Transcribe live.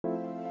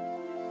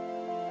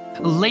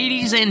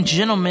Ladies and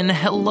gentlemen,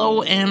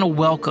 hello and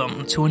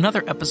welcome to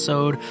another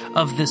episode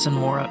of This and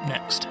More Up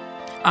Next.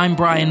 I'm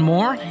Brian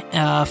Moore,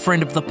 a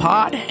friend of the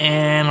pod,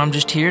 and I'm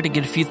just here to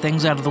get a few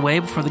things out of the way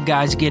before the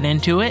guys get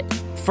into it.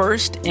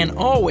 First, and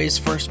always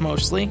first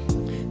mostly,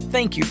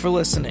 thank you for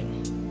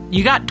listening.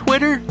 You got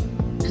Twitter?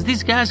 Because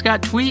these guys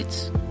got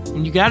tweets,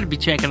 and you got to be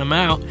checking them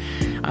out.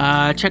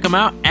 Check them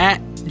out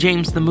at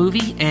James the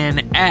Movie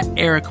and at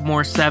Eric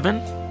Moore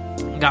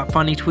 7. Got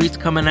funny tweets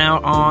coming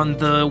out on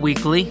the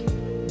weekly.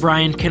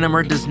 Brian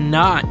Kinnemer does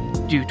not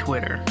do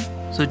Twitter,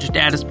 so just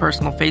add his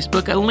personal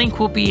Facebook. A link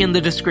will be in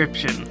the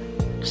description.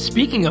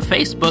 Speaking of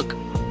Facebook,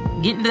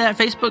 get into that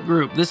Facebook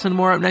group, This and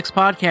More Up Next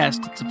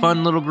podcast. It's a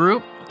fun little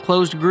group,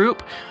 closed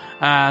group.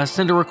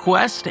 Send a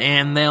request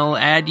and they'll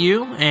add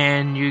you,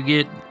 and you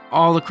get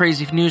all the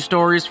crazy news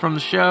stories from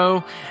the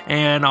show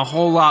and a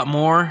whole lot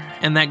more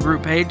in that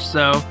group page.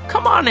 So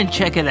come on and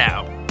check it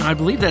out. I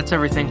believe that's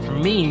everything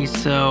from me,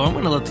 so I'm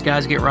going to let the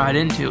guys get right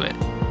into it.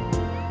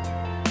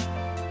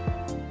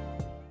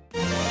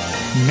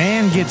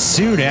 Man gets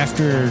sued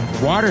after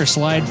water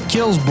slide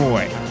kills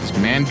boy. This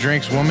man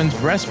drinks woman's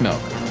breast milk.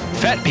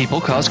 Fat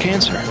people cause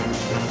cancer.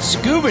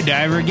 Scuba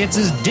diver gets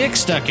his dick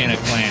stuck in a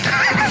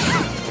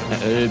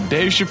clam.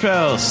 Dave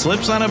Chappelle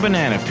slips on a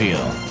banana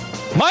peel.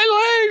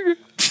 My leg!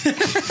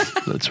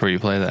 That's where you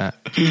play that.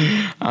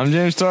 I'm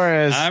James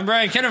Torres. I'm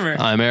Brian Kinnemer.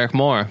 I'm Eric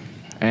Moore.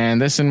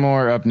 And This and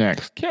More Up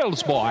Next.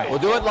 Kills boy. We'll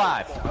do it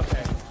live.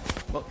 Okay.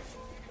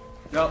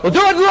 We'll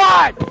do it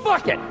live!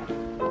 Fuck it!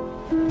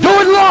 Do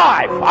it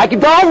live!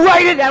 I'll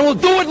write it and we'll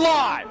do it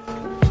live!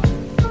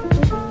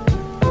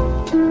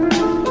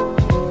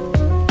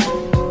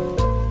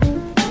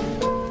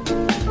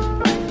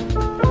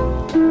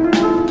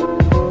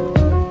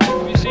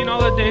 Have you seen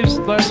all of Dave's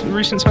last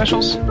recent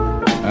specials?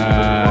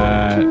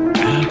 I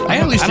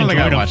at least I don't think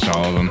I enjoyed 'em. watched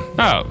all of them.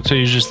 Oh, so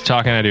you're just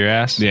talking out of your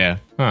ass? Yeah.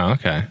 Oh,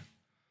 okay.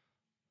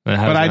 But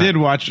I did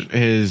watch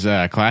his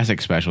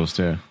classic specials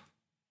too.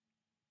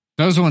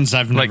 Those ones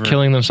I've never... Like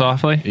Killing Them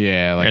Softly?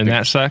 Yeah. Like And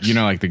that sucks? You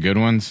know, like the good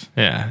ones?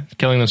 Yeah.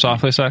 Killing Them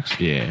Softly sucks?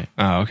 Yeah.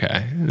 Oh,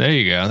 okay. There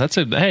you go. That's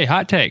a... Hey,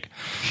 hot take.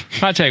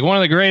 Hot take. One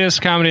of the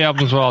greatest comedy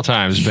albums of all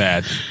time is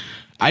bad.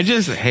 I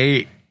just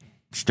hate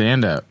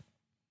stand-up.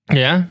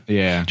 Yeah?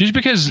 Yeah. Just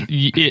because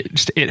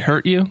it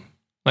hurt you?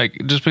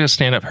 Like, just because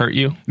stand-up hurt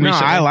you? No,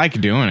 recently? I like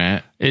doing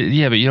it.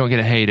 Yeah, but you don't get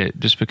to hate it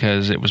just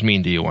because it was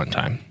mean to you one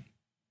time.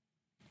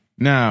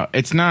 No,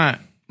 it's not.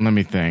 Let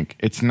me think.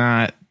 It's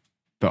not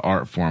the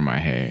art form I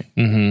hate.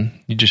 Mm-hmm.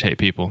 You just hate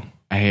people.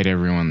 I hate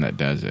everyone that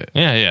does it.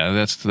 Yeah,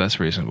 that's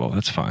reasonable.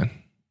 That's fine.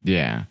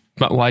 Yeah.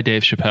 But why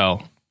Dave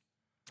Chappelle?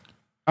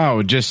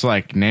 Oh, just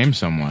like name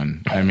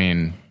someone. I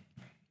mean,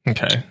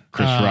 Okay.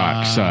 Chris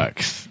Rock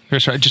sucks.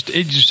 Chris Rock, just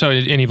so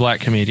any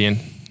black comedian.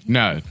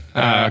 No. Okay.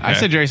 I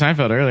said Jerry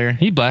Seinfeld earlier.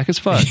 He black as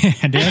fuck. Yeah,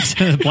 dude, that's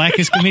the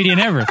blackest comedian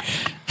ever.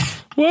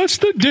 What's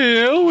the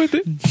deal with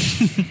it?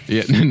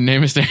 Yeah,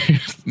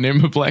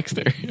 name a black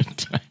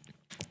stereotype.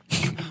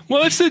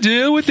 What's the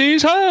deal with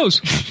these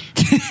hoes?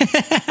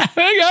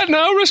 They got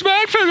no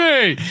respect for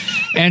me.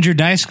 Andrew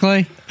Dice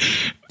Clay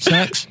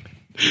sucks.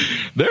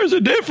 There's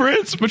a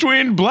difference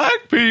between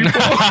black people.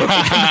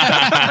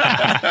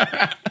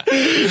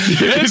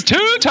 There's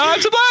two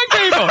types of black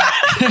people.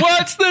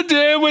 What's the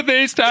deal with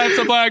these types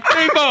of black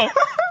people?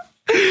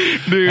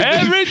 Dude,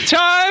 Every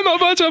time a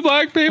bunch of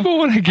black people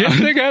want to get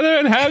together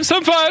and have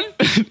some fun.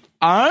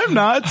 I'm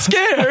not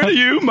scared of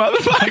you,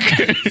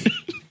 motherfucker.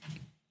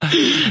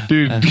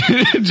 Dude,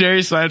 Jerry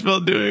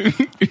Seinfeld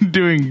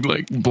doing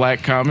like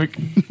black comic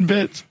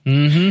bits.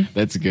 Mm-hmm.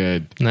 That's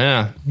good.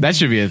 Yeah. That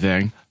should be a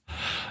thing.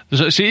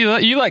 So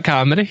you like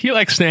comedy. You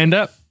like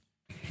stand-up.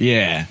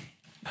 Yeah.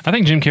 I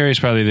think Jim Carrey is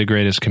probably the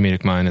greatest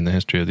comedic mind in the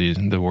history of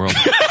the world.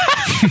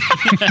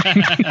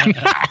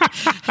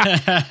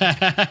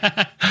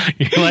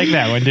 You like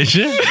that one, did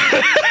you?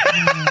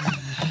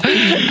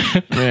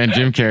 Man,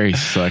 Jim Carrey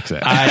sucks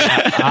at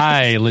it.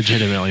 I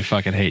legitimately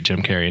fucking hate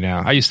Jim Carrey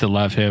now. I used to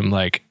love him,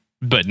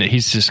 but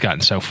he's just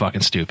gotten so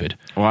fucking stupid.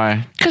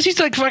 Why? Because he's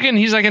like in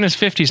his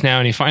 50s now,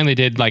 and he finally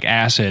did like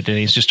acid, and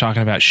he's just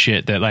talking about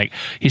shit that like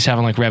he's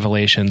having like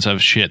revelations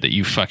of shit that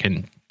you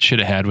fucking should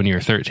have had when you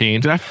were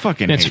 13. Dude, I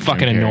fucking It's hate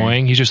fucking Jim Carrey.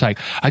 annoying. He's just like,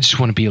 I just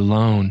want to be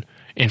alone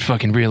and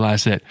fucking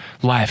realize that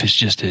life is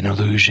just an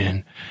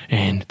illusion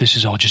and this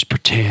is all just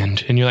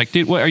pretend. And you're like,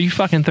 dude, what? Are you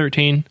fucking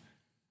 13?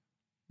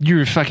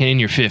 You're fucking in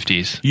your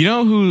 50s. You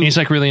know who? And he's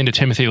like really into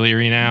Timothy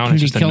Leary now, and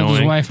it's He just killed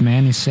annoying. his wife,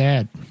 man. He's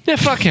sad. Yeah,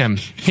 fuck him.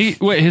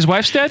 His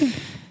wife's dead?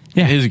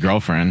 Yeah. His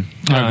girlfriend.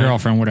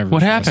 Girlfriend, whatever.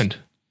 What it was. happened?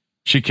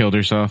 She killed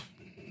herself.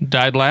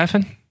 Died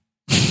laughing?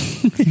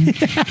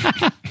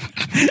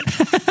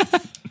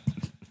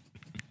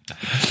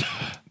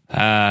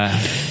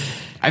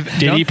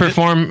 Did he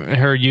perform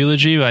her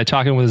eulogy by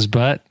talking with his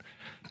butt?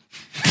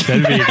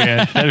 That'd be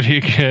good. That'd be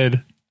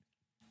good.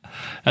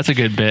 That's a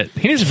good bit.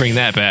 He needs to bring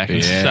that back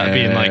and stop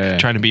being like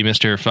trying to be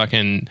Mr.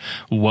 fucking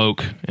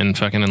woke and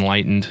fucking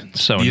enlightened.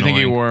 So Do you annoying.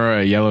 think he wore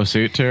a yellow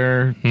suit to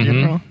her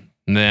funeral?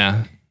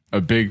 Yeah.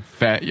 A big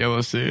fat yellow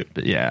suit?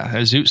 But yeah,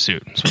 a zoot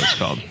suit is what it's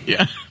called.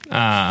 Yeah.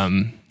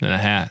 And a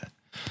hat.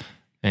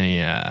 And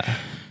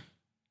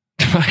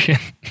he fucking.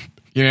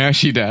 You know how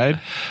she died?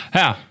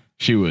 How?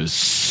 She was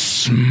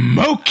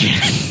smoking.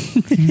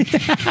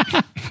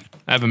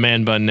 I have a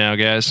man bun now,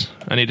 guys.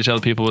 I need to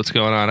tell people what's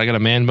going on. I got a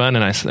man bun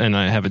and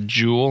I have a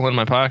Jewel in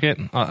my pocket.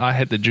 I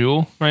hit the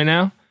Jewel right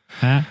now.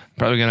 Huh?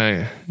 Probably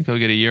gonna go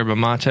get a yerba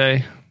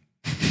mate.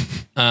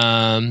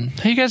 How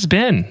you guys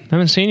been? I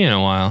haven't seen you in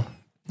a while.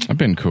 I've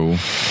been cool.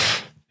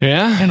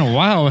 Yeah? In a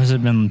while, has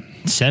it been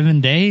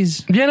 7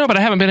 days? Yeah, no, but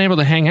I haven't been able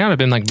to hang out. I've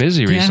been like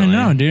busy Yeah, recently.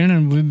 I know, dude.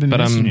 And we've been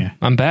missing you.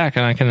 I'm back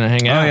and I can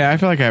hang out. Oh, yeah. I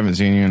feel like I haven't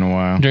seen you in a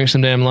while. Drink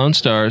some damn Lone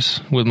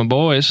Stars with my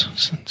boys.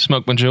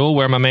 Smoke my Jewel.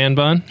 Wear my man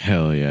bun.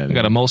 Hell yeah. I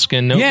got a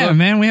moleskin notebook. Yeah,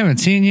 man, we haven't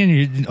seen you.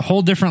 And a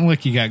whole different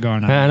look you got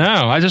going on. I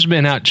know. I just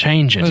been out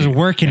changing. I was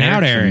working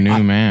out, Eric's a Eric.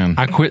 new man.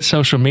 I quit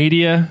social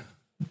media.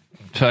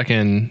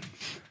 Fucking.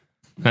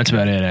 That's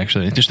about it,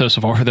 actually. Just those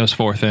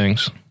four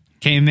things.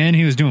 Came in,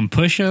 he was doing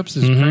push-ups.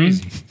 It's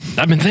crazy.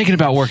 I've been thinking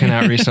about working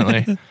out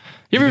recently.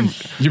 You've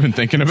been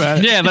thinking about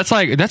it? Yeah,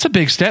 that's a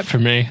big step for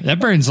me. That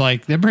burns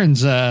like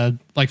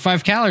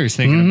 5 calories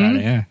thinking about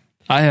it. Yeah.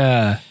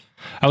 I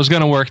was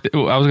gonna work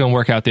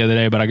out the other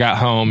day, but I got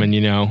home and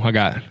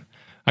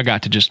I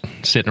got to just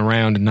sitting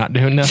around and not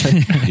doing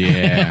nothing.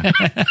 Yeah.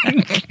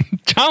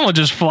 Time will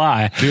just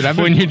fly, dude.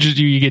 When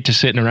you get to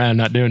sitting around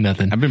not doing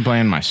nothing. I've been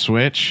playing my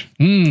Switch.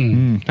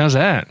 How's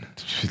that?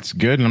 It's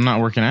good, and I'm not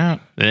working out.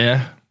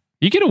 Yeah.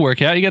 You get a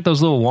workout. You got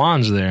those little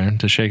wands there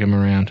to shake them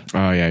around.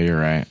 Oh, yeah, you're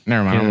right.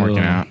 Never mind, I'm working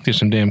out. Get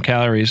some damn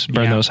calories.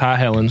 Burn those high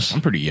Helens.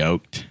 I'm pretty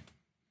yoked.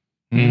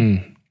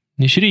 You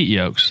should eat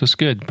yolks. That's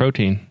good.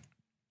 Protein.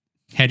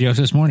 Had yolks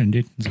this morning,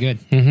 dude. It's good.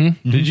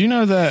 Did you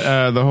know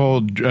that the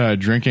whole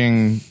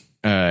drinking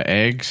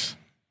eggs?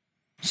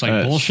 It's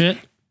like bullshit.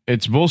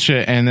 It's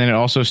bullshit, and then it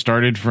also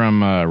started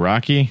from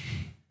Rocky.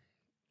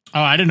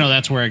 Oh, I didn't know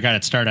that's where it got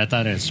it started. I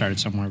thought it had started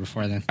somewhere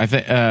before then. I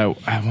think I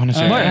want to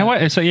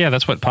say. So yeah,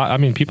 that's what.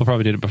 People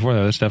probably did it before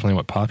though. That's definitely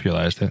what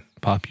popularized it.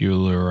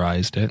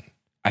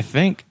 I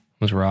think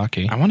was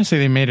Rocky. I want to say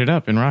they made it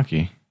up in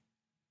Rocky.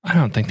 I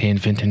don't think they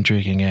invented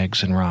drinking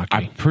eggs in Rocky.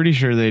 I'm pretty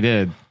sure they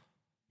did.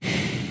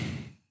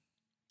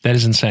 That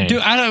is insane,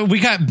 dude. We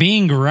got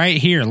Bing right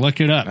here.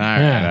 Look it up. All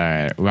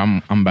right.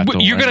 Well, I'm about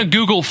to. You're gonna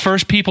Google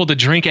first people to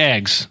drink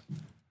eggs.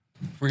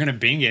 We're gonna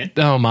Bing it.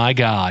 Oh my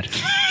god.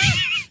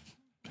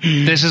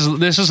 This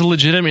is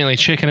legitimately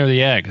chicken or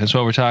the egg. That's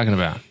what we're talking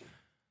about.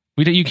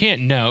 You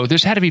can't know.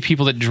 There's had to be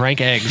people that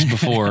drank eggs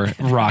before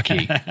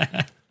Rocky.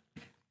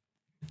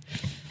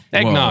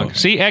 Eggnog. Whoa.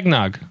 See,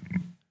 eggnog.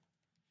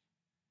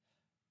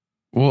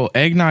 Well,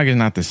 eggnog is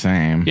not the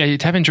same. Yeah, you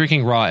type in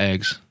drinking raw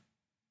eggs.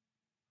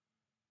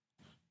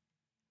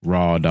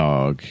 Raw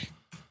dog.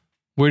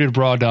 Where did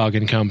raw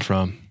dogging come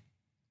from?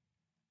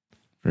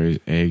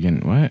 Egg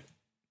and what?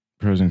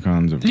 Pros and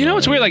cons of. You know,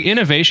 it's weird. Like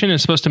innovation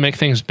is supposed to make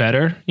things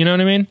better. You know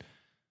what I mean?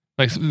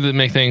 Like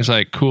make things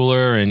like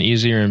cooler and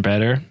easier and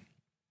better.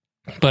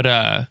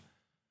 But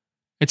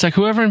it's like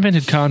whoever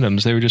invented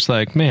condoms, they were just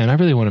like, man, I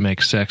really want to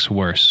make sex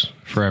worse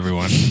for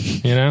everyone.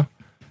 You know,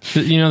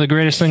 the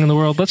greatest thing in the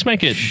world. Let's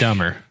make it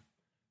dumber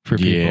for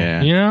people.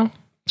 Yeah. You know,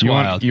 it's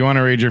wild. You want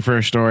to read your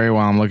first story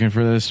while I'm looking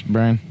for this,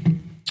 Brian?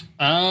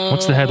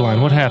 What's the headline?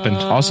 What happened?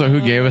 Also,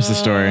 who gave us the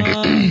story?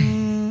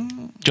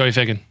 Joey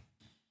Ficken.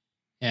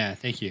 Yeah,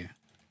 thank you.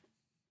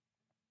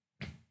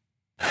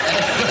 I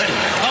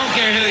don't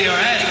care who you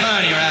are. That's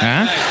money,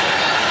 right?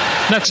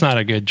 Huh? That's not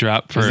a good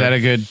drop for. Is that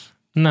a good?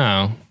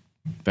 No.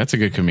 That's a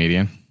good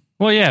comedian.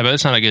 Well, yeah, but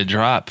it's not a good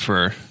drop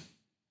for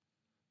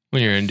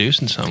when you're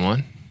inducing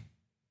someone.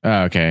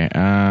 Oh, okay.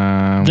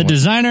 The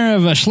designer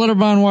of a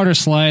Schlitterbahn water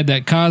slide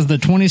that caused the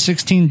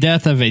 2016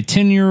 death of a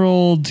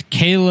 10-year-old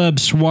Caleb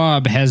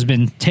Schwab has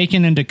been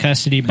taken into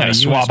custody by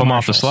U.S. swab him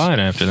Marshals. off the slide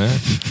after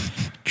that.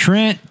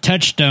 Trent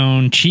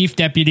Touchstone, chief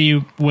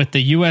deputy with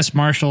the U.S.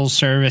 Marshals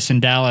Service in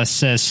Dallas,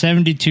 says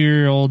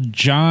 72-year-old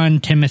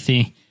John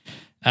Timothy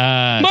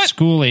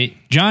Schooley.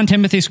 John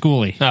Timothy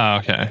Schooley. Oh,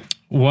 okay.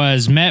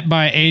 Was met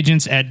by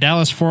agents at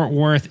Dallas-Fort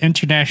Worth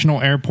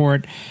International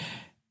Airport.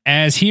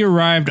 As he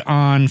arrived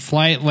on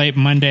flight late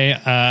Monday,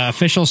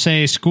 officials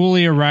say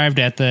Schooley arrived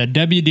at the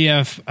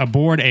WDF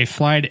aboard a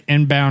flight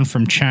inbound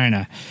from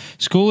China.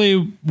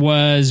 Schooley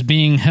was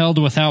being held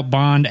without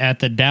bond at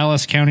the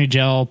Dallas County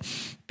Jail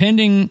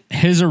pending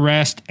his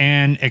arrest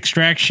and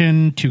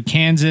extraction to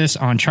Kansas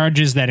on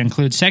charges that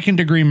include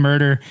second-degree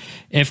murder.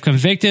 If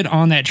convicted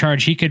on that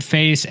charge, he could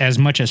face as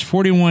much as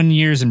 41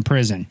 years in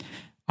prison.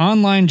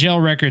 Online jail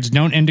records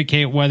don't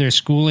indicate whether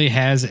Schooley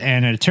has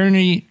an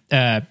attorney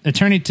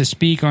to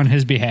speak on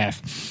his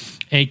behalf.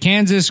 A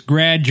Kansas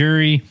grand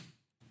jury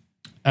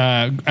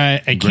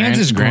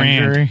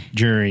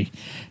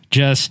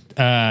just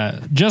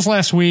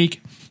last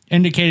week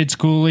indicated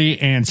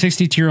Schooley and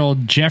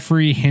 62-year-old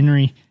Jeffrey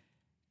Henry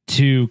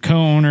to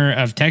co-owner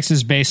of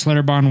Texas-based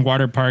Schlitterbahn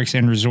Water Parks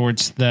and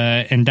Resorts.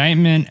 The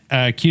indictment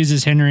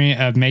accuses Henry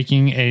of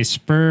making a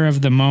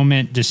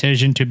spur-of-the-moment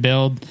decision to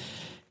build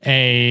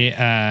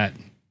a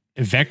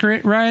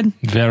Vekrit ride?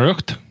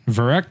 Verrückt.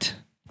 Verrückt?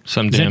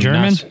 Some Is damn it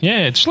German? nuts.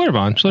 Yeah, it's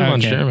Schlitterbahn.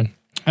 Schlitterbann's Okay. German.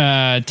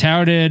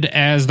 touted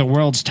as the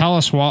world's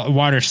tallest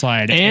water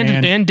slide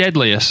and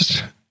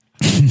deadliest.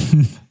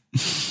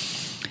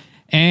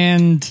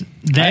 And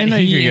that I didn't know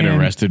you could get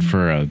arrested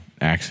for an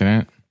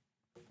accident.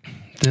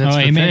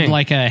 He made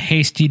like a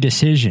hasty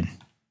decision.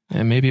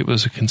 And maybe it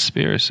was a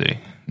conspiracy.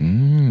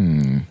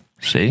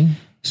 See?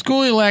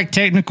 Schooley lacked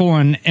technical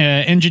and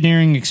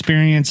engineering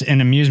experience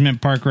in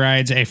amusement park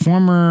rides. A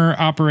former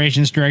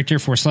operations director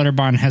for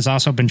Schlitterbahn has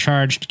also been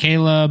charged.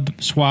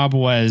 Caleb Schwab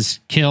was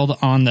killed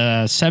on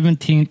the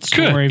 17th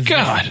story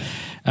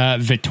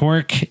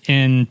Vittork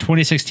in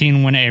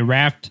 2016 when a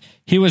raft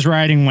he was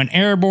riding went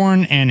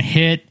airborne and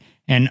hit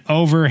an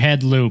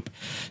overhead loop.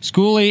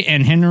 Schooley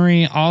and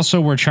Henry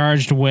also were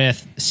charged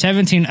with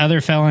 17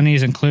 other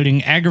felonies,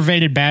 including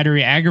aggravated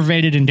battery,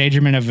 aggravated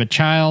endangerment of a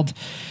child,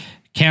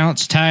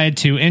 counts tied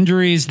to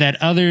injuries that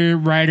other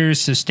riders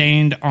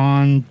sustained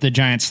on the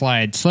giant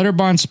slide.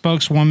 Schlitterbahn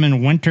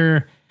spokeswoman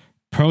Winter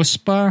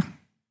Prosapia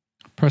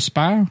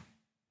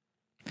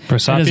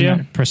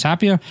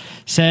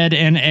said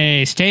in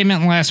a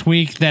statement last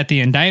week that the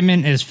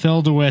indictment is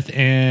filled with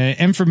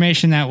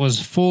information that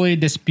was fully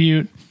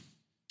dispute.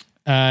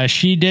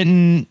 She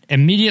didn't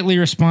immediately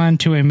respond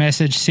to a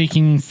message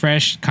seeking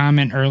fresh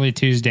comment early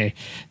Tuesday.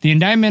 The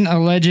indictment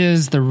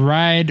alleges the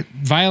ride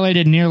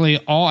violated nearly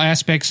all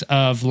aspects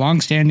of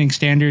longstanding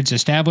standards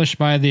established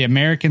by the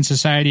American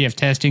Society of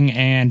Testing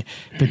and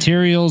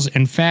Materials.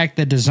 In fact,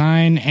 the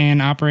design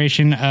and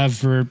operation of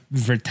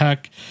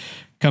Vittork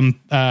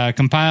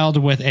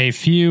compiled with a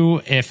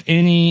few, if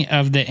any,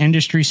 of the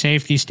industry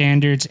safety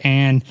standards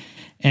and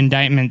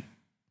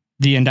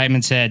the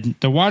indictment said.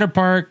 The water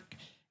park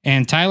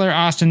and Tyler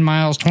Austin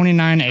Miles,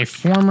 29, a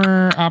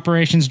former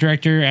operations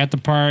director at the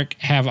park,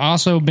 have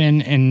also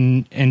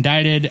been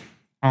indicted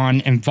on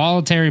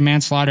involuntary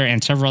manslaughter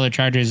and several other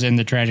charges in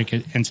the tragic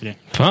incident.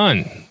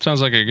 Fun. Sounds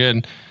like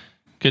a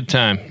good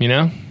time, you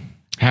know?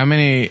 How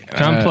many...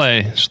 Come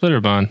play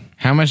Schlitterbahn.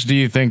 How much do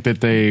you think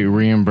that they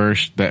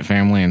reimbursed that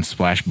family in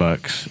splash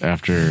bucks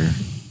after...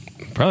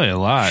 Probably a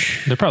lot.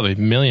 They're probably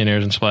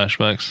millionaires in splash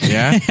bucks.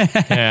 Yeah?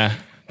 Yeah.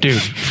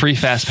 Dude, free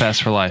fast pass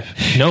for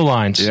life. No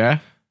lines. Yeah?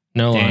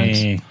 No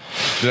lines.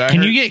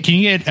 Can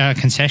you get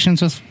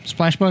concessions with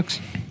Splashbucks?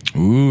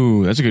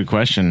 Ooh, that's a good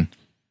question.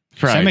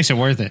 So that makes it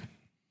worth it.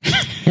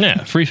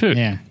 Yeah, free food.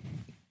 Yeah.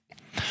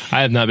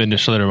 I have not been to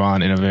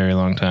Schlitterbahn in a very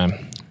long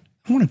time.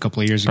 I went a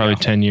couple of years ago.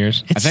 Probably 10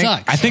 years. It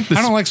sucks. I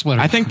don't like Schlitterbahn.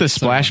 I think the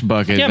splash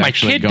buck is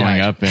actually going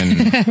up in...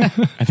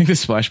 I think the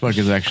splash buck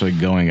is actually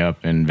going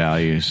up in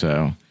value,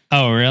 so...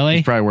 Oh, really?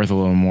 It's probably worth a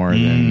little more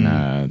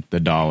than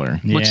the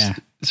dollar. Yeah.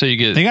 So you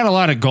get... They got a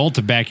lot of gold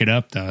to back it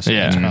up, though, so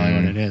that's probably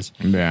what it is.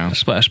 Yeah.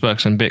 Splash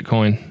bucks and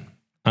Bitcoin.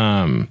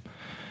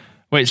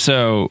 Wait,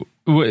 so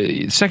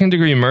second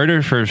degree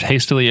murder for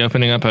hastily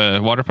opening up a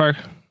water park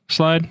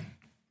slide?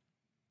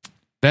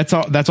 That's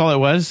all it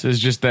was? Is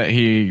just that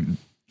he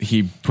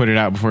put it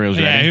out before he was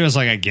ready? Yeah, he was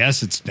like, I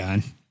guess it's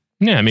done.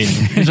 Yeah, I mean,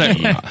 it's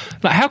like,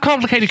 how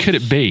complicated could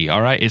it be?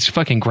 All right, it's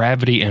fucking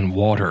gravity and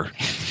water.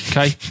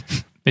 Okay?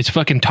 It's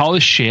fucking tall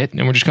as shit,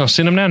 and we're just going to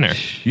send them down there.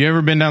 You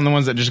ever been down the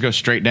ones that just go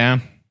straight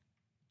down?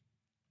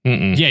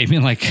 Mm-mm. Yeah, you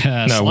mean like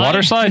no,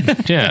 water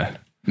slide? Yeah.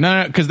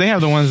 No, because they have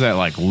the ones that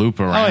like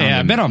loop around. Oh, yeah,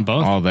 I've been on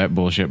both. All that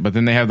bullshit. But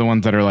then they have the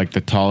ones that are like the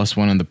tallest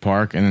one in the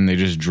park, and then they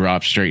just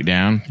drop straight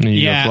down. And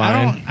you yeah, go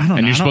flying. I don't know.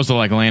 And you're supposed to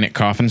like land it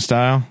coffin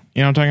style.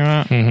 You know what I'm talking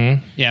about?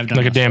 Mm-hmm. Yeah, I've done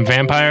like that. a damn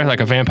vampire?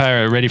 Like a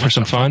vampire ready for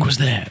some fun? What was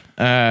that?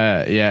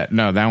 Yeah,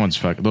 no, that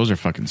one's those are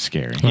fucking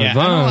scary. Yeah,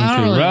 I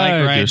don't really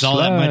like rides all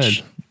that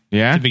much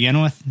Yeah? to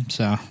begin with,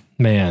 so...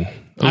 Man.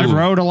 I've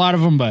rode a lot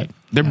of them, but...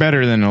 They're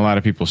better than a lot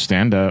of people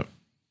stand up.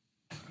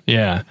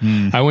 Yeah.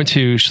 I went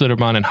to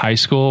Schlitterbahn in high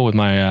school with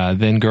my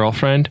then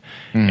girlfriend,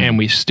 and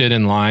we stood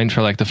in line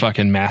for like the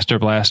fucking Master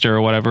Blaster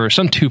or whatever,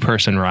 some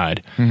 2-person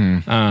ride.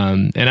 And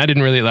I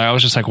didn't really, I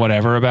was just like,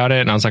 whatever about it.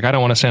 And I was like, I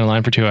don't want to stand in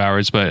line for 2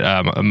 hours.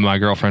 But my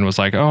girlfriend was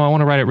like, oh, I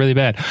want to ride it really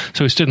bad.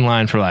 So we stood in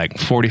line for like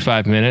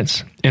 45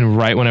 minutes. And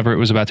right whenever it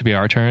was about to be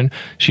our turn,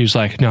 she was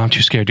like, no, I'm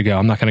too scared to go.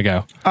 I'm not going to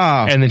go.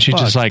 Oh, and then she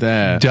just like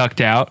ducked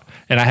out,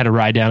 and I had to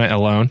ride down it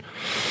alone.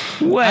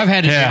 What? I've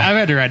had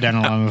to ride down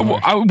alone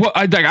before.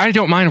 I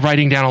don't mind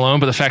riding down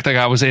alone, but the fact that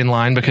I was in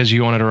line because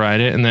you wanted to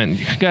ride it, and then,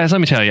 guys, let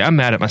me tell you, I'm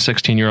mad at my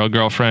 16-year-old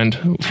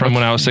girlfriend from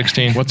when I was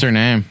 16. What's her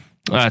name?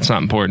 It's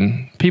not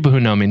important. People who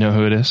know me know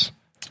who it is.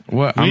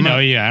 What? We know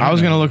you. I was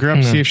going to look her up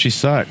to see if she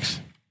sucks.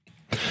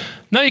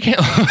 No, you can't.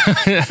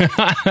 What?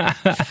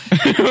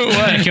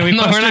 Can we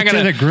post it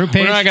to the group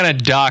page? We're not going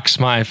to dox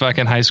my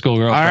fucking high school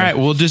girlfriend. All right,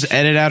 we'll just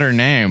edit out her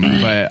name,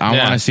 but I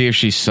want to see if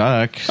she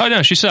sucks. Oh,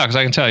 no, she sucks,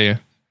 I can tell you.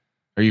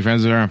 Are you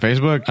friends with her on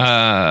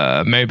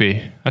Facebook?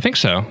 Maybe. I think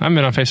so. I haven't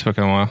been on Facebook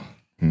in a while.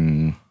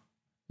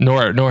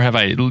 Nor have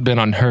I been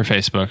on her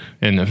Facebook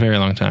in a very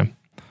long time.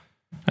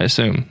 I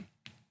assume.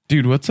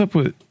 Dude, what's up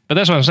with... But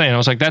that's what I'm saying. I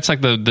was like, that's like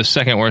the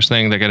second worst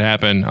thing that could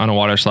happen on a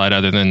water slide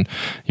other than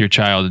your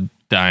child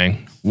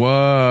dying.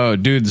 Whoa,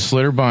 dude, the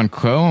Schlitterbahn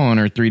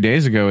co-owner 3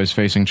 days ago is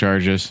facing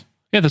charges.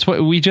 Yeah, that's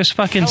what we just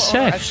fucking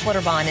said.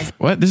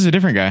 What? This is a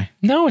different guy.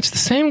 No, it's the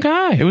same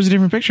guy. It was a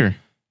different picture.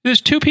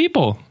 There's 2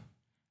 people.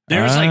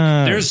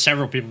 There's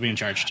several people being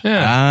charged.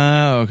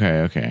 Yeah.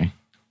 Okay.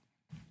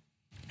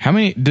 How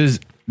many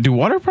do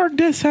water park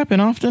deaths happen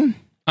often?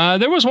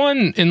 There was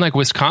one in like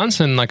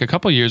Wisconsin like a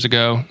couple years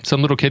ago.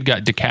 Some little kid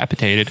got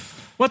decapitated.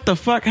 What the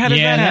fuck? How does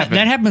that happen?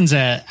 That happens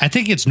I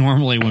think it's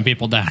normally when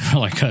people die on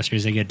roller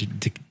coasters, they get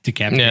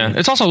decapitated. Yeah,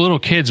 it's also little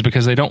kids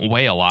because they don't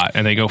weigh a lot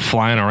and they go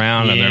flying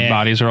around and their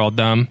bodies are all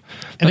dumb.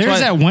 And there's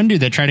that one dude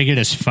that tried to get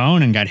his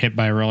phone and got hit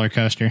by a roller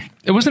coaster.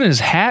 It wasn't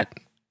his hat.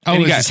 Oh, it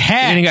was his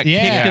hat. And he got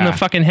kicked in the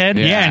fucking head.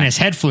 Yeah, and his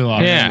head flew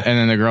off. Yeah. And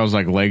then the girl's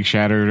like leg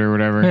shattered or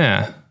whatever.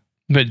 Yeah.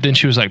 But then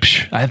she was like,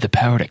 I have the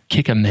power to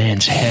kick a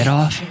man's head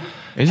off.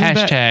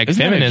 Hashtag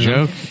feminism.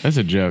 That a joke? That's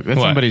a joke.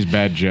 That's somebody's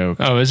bad joke.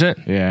 Oh, is it?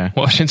 Yeah.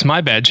 Well, it's my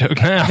bad joke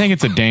now. I think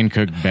it's a Dane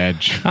Cook bad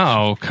joke.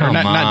 Oh, come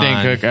on. Not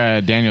Dane Cook,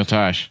 Daniel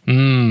Tosh.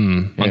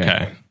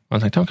 Okay. I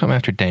was like, don't come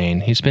after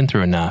Dane. He's been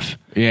through enough.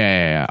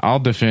 Yeah. I'll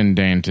defend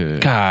Dane to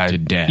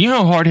death. You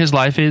know how hard his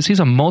life is? He's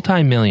a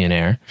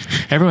multi-millionaire.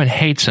 Everyone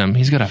hates him.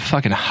 He's got a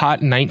fucking hot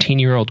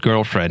 19-year-old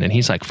girlfriend, and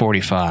he's like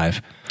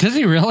 45. Does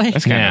he really?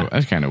 That's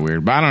kind of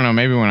weird. But I don't know.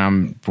 Maybe when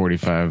I'm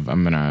 45,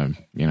 I'm going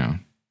to,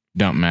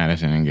 dump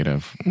Madison and get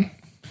a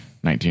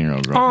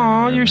 19-year-old girlfriend.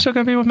 Oh, you're still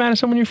going to be with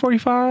Madison when you're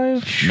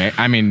 45?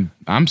 I mean,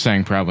 I'm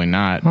saying probably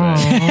not. But.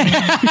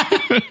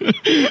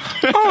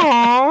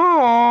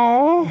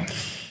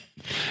 Aww.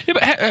 Yeah,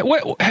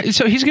 but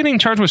so he's getting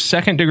charged with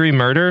second-degree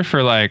murder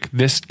for like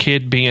this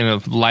kid being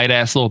a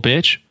light-ass little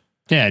bitch?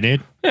 Yeah,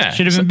 dude. Yeah.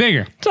 Should have been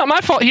bigger. It's not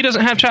my fault he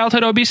doesn't have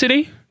childhood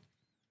obesity.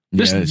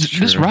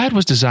 This ride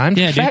was designed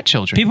for fat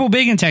children. People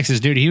big in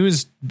Texas, dude. He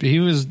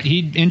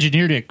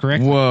engineered it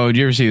correctly. Whoa, did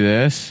you ever see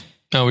this?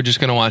 Oh, we're just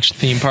going to watch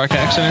theme park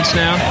accidents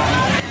now?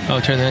 Oh,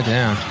 turn that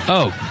down.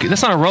 Oh,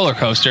 that's not a roller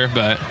coaster,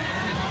 but...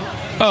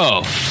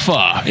 Oh,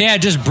 fuck. Yeah,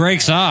 it just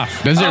breaks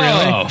off. Does it really?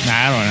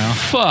 I don't know.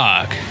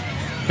 Fuck.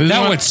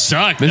 That would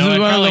suck. This is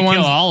one of the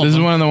ones. This is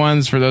one of the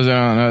ones. For those that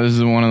don't know, this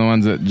is one of the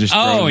ones that just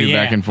throws you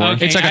back and forth.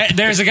 Okay. It's like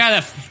there's a guy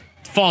that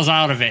falls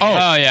out of it. Oh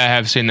yeah, I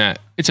have seen that.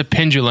 It's a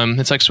pendulum.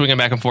 It's like swinging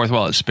back and forth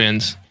while it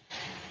spins.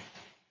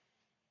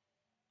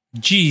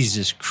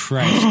 Jesus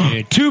Christ,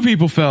 dude! 2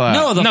 people fell out.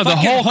 No, the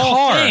whole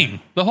car. Thing.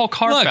 The whole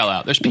car fell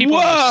out. There's people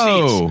in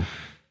the seats.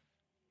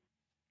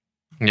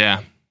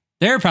 Yeah,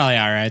 they're probably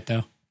all right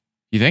though.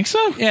 You think so?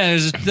 Yeah,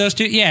 there's those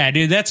 2. Yeah,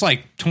 dude, that's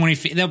like 20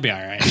 feet. They'll be all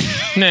right.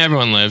 Nah,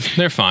 everyone lived.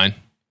 They're fine.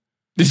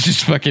 This is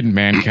just fucking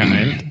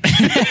mankind.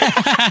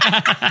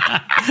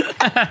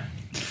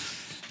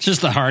 It's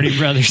just the Hardy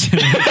brothers.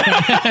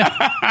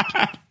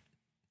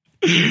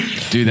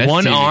 Dude, that's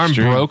one arm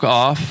broke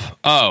off.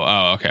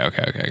 Oh,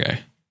 okay.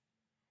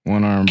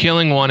 One arm.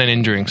 Killing 1 and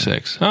injuring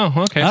 6. Oh,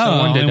 okay. So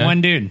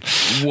one dude.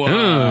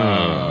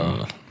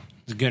 Whoa.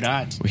 It's good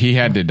odds. He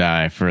had to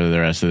die for the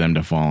rest of them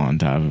to fall on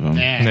top of him.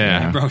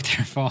 Yeah. He broke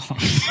their fall.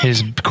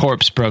 His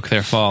corpse broke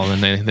their fall,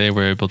 and they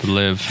were able to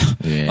live.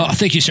 Yeah. Oh,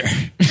 thank you, sir.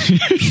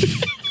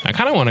 I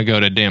kind of want to go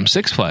to damn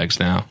Six Flags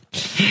now.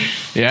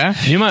 Yeah?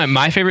 You know what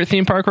my favorite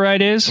theme park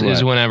ride is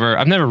whenever...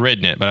 I've never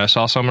ridden it, but I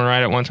saw someone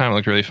ride it one time. It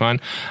looked really fun.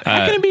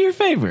 How can it be your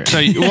favorite?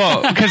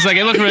 Because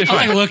it looked really fun.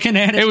 I like looking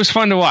at it. It was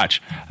fun to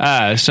watch.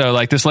 So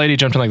like this lady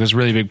jumped in like this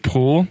really big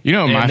pool. You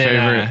know what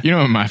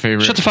my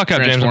favorite Shut the fuck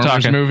up, James. I'm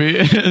talking. Movie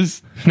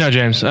is? No,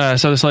 James. So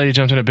this lady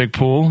jumped in a big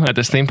pool at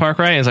this theme park,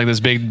 right? It's like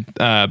this big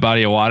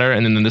body of water,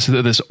 and then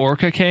this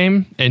orca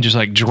came and just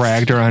like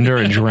dragged her under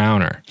and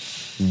drowned her.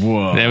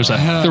 Whoa. It was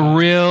a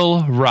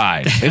thrill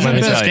ride. Isn't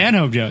that a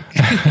Stanhope joke?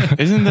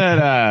 Isn't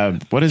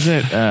that, what is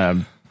it?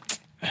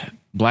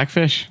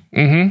 Blackfish?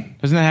 Mm-hmm.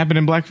 Doesn't that happen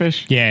in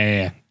Blackfish?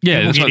 Yeah.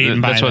 Yeah, that's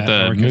what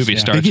the movie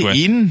starts with. They get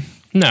eaten?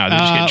 No, they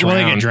just get drowned. Well,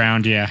 they get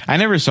drowned, yeah. I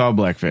never saw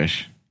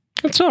Blackfish.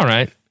 It's all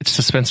right. It's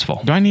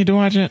suspenseful. Do I need to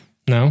watch it?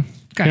 No.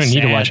 You don't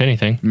need to watch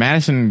anything.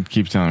 Madison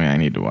keeps telling me I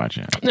need to watch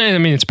it. I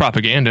mean, it's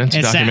propaganda. It's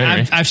a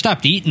documentary. I've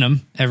stopped eating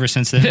them ever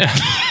since then. Yeah.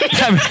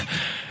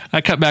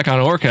 I cut back on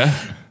orca.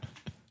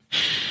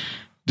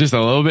 Just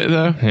a little bit,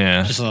 though?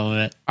 Yeah. Just a little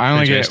bit. I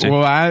only get...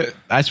 Well,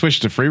 I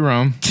switched to free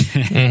roam.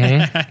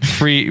 Mm-hmm.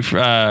 Free... open...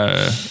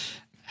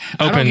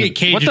 I don't get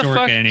caged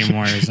orca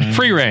anymore. So.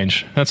 Free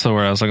range. That's the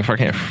word I was looking for. I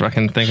can't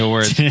fucking think of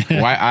words.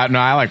 I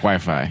like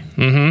Wi-Fi.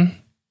 Mm-hmm.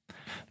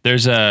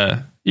 There's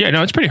a... Yeah,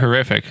 no, it's pretty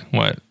horrific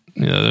what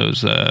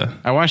those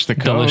I watched The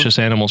Cove. Delicious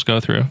animals go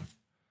through.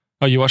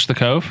 Oh, you watched The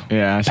Cove?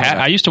 Yeah.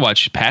 I used to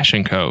watch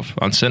Passion Cove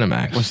on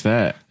Cinemax. What's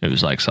that? It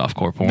was like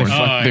softcore porn.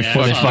 They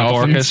fuck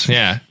orcas.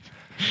 Yeah.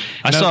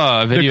 I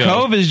saw a video. The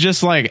Cove is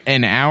just like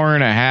an hour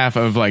and a half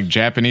of like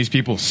Japanese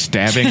people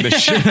stabbing the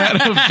shit out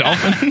of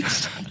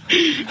dolphins.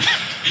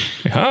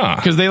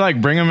 Because they like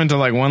bring them into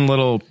like one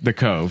little The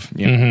Cove.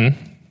 You know?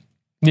 Mm-hmm.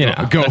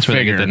 Yeah, go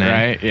figure,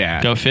 right?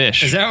 Yeah, go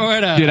fish. Is that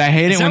what? Dude, I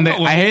hate it when they.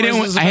 I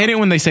hate it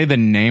when they say the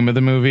name of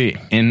the movie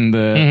in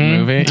the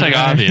movie. It's like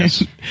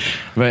obvious.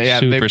 But yeah,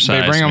 they bring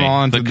them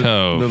all into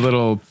the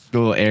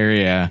little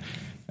area.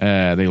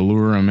 They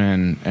lure them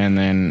in, and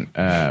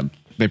then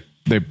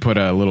they put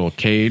a little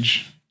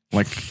cage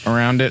like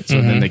around it,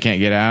 so then they can't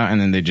get out,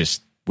 and then they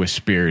just with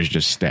spears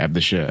just stab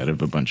the shit out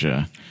of a bunch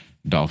of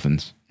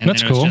dolphins. And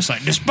That's then it was cool. just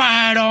like,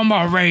 despite all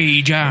my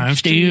rage, I'm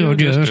still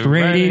just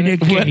ready to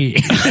kill.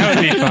 That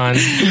would be fun.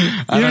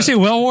 You ever see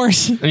Well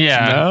Wars?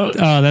 Yeah. No.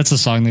 Oh, that's the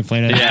song they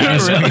played. Yeah.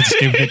 That's fucking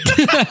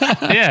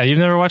stupid. Yeah, you've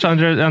never watched on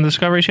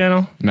Discovery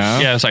Channel? No.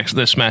 Yeah, it's like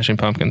the Smashing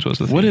Pumpkins was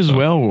the thing. What is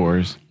Well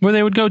Wars? Where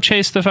they would go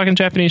chase the fucking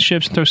Japanese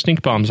ships and throw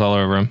stink bombs all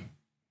over them.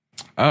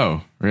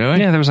 Oh, really?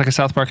 Yeah, there was like a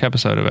South Park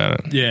episode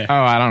about it. Yeah. Oh,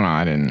 I don't know.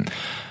 I didn't.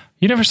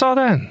 You never saw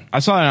that? I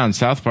saw it on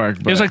South Park.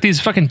 But It was like these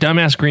fucking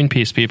dumbass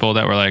Greenpeace people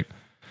that were like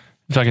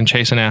fucking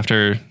chasing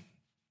after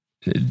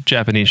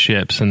Japanese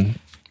ships. And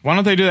why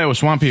don't they do that with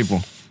Swamp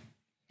People?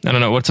 I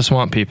don't know. What's a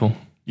swamp people?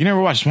 You never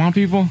watched Swamp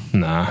People?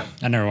 Nah.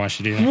 I never watched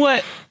it either.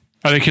 What?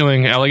 Are they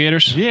killing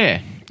alligators?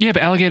 Yeah. Yeah,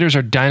 but alligators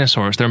are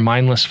dinosaurs. They're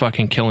mindless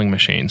fucking killing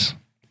machines.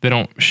 They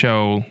don't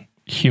show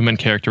human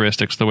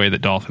characteristics the way that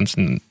dolphins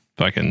and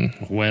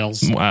fucking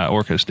Whales.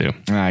 orcas do.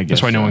 I guess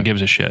That's why no so. one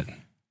gives a shit.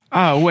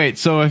 Oh, wait.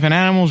 So if an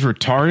animal's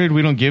retarded,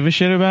 we don't give a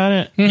shit about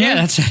it? Yeah,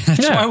 that's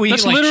Yeah, why we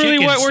that's eat like literally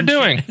chickens what we're and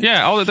doing. shit.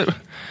 Yeah,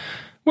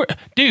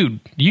 dude,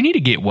 you need to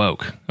get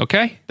woke,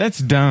 okay? That's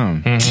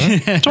dumb.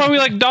 That's why we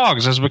like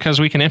dogs, is because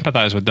we can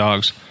empathize with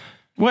dogs.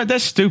 What?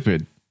 That's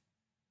stupid.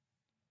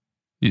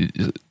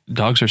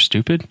 Dogs are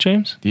stupid,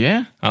 James?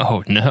 Yeah?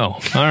 Oh, no.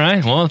 All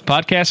right. Well, the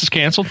podcast is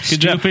canceled. Good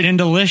job. Stupid and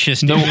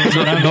delicious. Dude. The, That's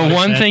what I've the always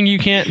one said. thing you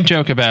can't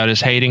joke about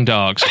is hating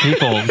dogs.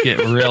 People get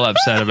real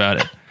upset about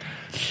it.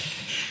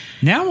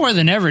 Now more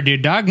than ever,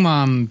 dude. Dog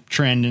mom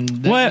trend.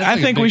 And What? I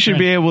think we should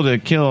be able to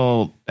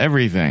kill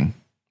everything.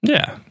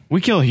 Yeah. We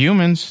kill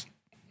humans.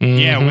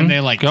 Yeah, when they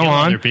like Go kill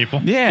on. other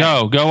people.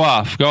 Yeah. Go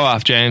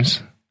off,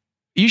 James.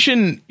 You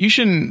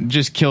shouldn't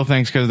just kill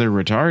things because they're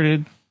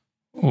retarded.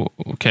 Oh,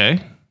 okay.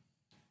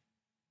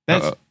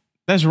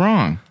 That's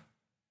wrong.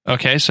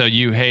 Okay, so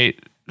you hate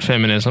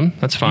feminism.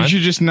 That's fine.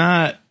 You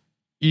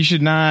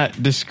should not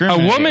A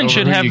discriminate. woman over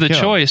should who have you the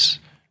kill. choice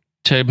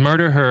to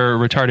murder her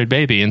retarded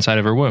baby inside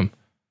of her womb.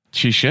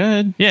 She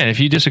should. Yeah, and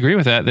if you disagree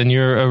with that, then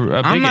you're a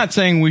bigot. I'm not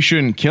saying we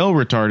shouldn't kill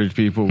retarded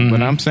people,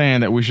 but I'm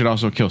saying that we should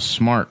also kill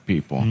smart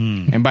people.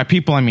 And by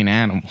people, I mean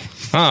animals.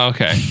 Oh,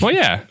 okay. Well,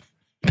 yeah.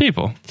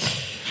 People.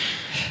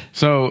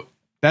 So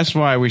that's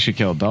why we should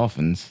kill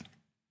dolphins.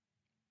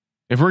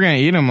 If we're going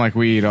to eat them like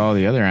we eat all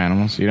the other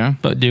animals, you know?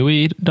 But do we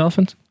eat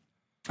dolphins?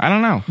 I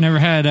don't know. Never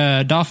had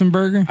a dolphin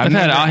burger. I've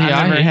had I've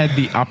never ahi-ahi. had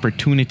the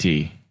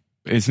opportunity.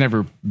 It's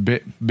never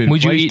been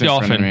Would you placed eat in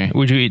front of dolphin? me.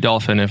 Would you eat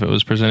dolphin if it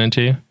was presented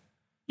to you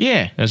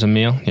Yeah. as a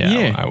meal?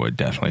 Yeah. I would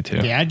definitely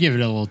too. Yeah, I'd give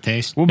it a little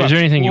taste. What Is there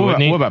anything you what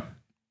wouldn't about,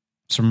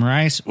 eat? Some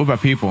rice. What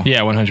about people? Yeah,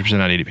 100%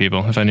 I'd eat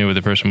people if I knew where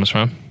the person was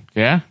from.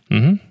 Yeah?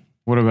 Mm-hmm.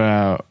 What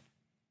about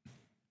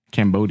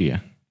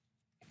Cambodia?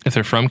 If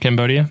they're from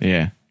Cambodia?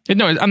 Yeah.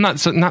 No, I'm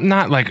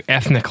not like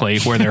ethnically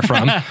where they're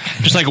from.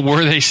 Just like,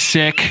 were they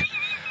sick?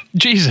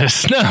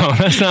 Jesus, no,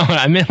 that's not what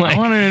I meant. Like, I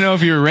wanted to know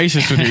if you were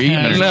racist with your eating.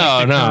 or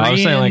not. no, I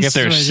was saying like if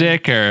they're Koreans,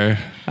 sick or,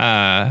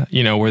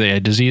 were they a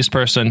diseased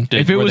person?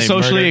 If it were was they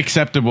socially murdered?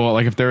 acceptable,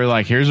 like if they were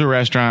like, here's a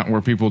restaurant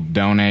where people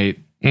donate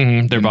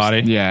Their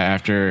body. Yeah,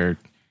 after.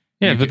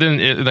 Yeah, but then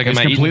like, It's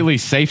am I completely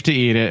safe to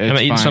eat it. am I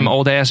It's eating fine. some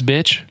old ass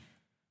bitch?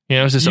 You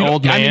know, it's this You don't-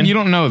 old man. I mean, you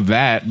don't know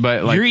that,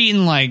 but like, You're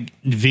eating like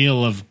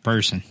veal of a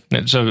person.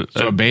 So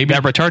a baby?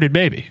 that retarded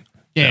baby.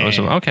 Yeah, That was-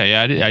 yeah, yeah. okay.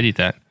 Yeah, I'd eat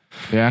that.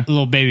 yeah.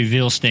 Little baby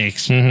veal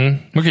steaks.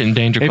 Mm-hmm. We're getting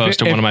danger close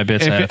to one of my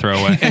bits I had to throw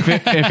away.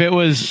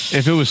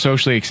 if it was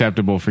socially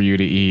acceptable for you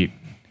to eat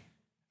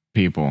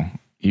people,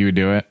 you would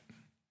do it.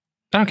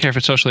 I don't care if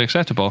it's socially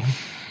acceptable.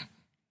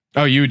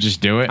 Oh, you would just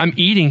do it. I'm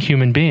eating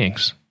human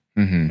beings.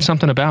 Mm-hmm.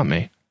 Something about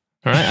me.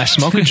 All right. I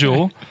smoke a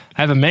Juul.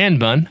 I have a man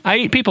bun. I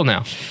eat people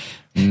now.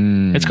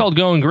 It's called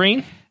going green.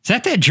 Is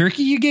that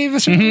jerky you gave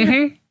us? earlier?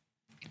 Mm-hmm.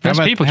 That's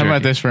people how about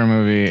jerky. this for a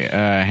movie?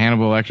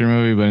 Hannibal Lecter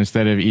movie, but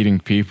instead of eating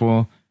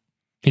people,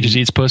 He just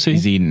eats pussy?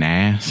 he's eating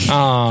ass.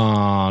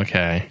 Oh,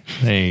 okay.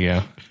 There you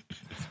go.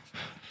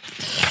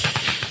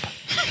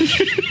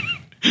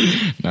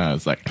 No,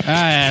 it's like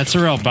Yeah, it's a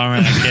real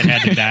bummer that kid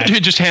had to die.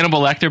 Dude, just Hannibal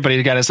Lecter, but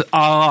he got his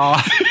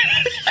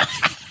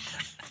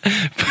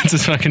puts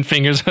his fucking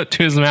fingers up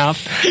to his mouth.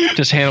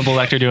 Just Hannibal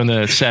Lecter doing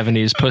the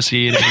 70s pussy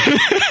eating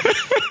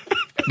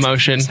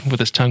motion with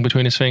his tongue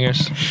between his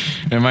fingers.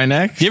 am I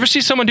next? You ever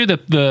see someone do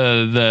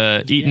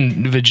the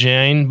eating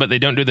vagine, but they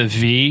don't do the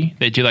V?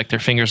 They do like their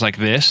fingers like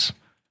this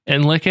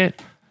and lick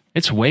it.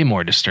 It's way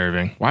more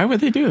disturbing. Why would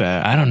they do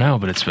that? I don't know,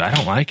 but I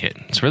don't like it.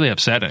 It's really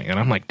upsetting, and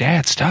I'm like,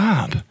 Dad,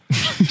 stop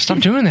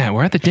doing that.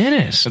 We're at the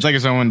dentist. It's like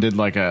if someone did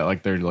like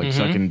they're like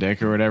sucking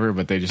dick or whatever,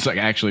 but they just like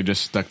actually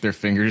just stuck their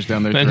fingers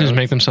down their They throat. just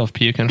make themselves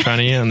puke in front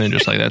of you, and then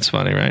just like, that's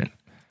funny, right?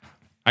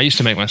 I used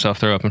to make myself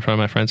throw up in front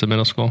of my friends in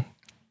middle school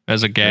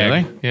as a gag.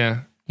 Really?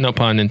 Yeah, no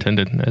pun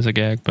intended, as a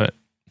gag, but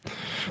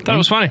thought it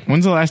was funny.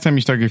 When's the last time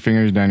you stuck your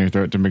fingers down your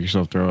throat to make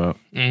yourself throw up?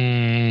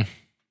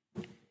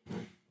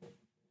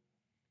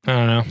 I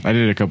don't know. I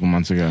did it a couple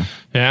months ago.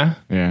 Yeah,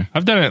 Yeah,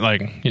 I've done it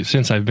like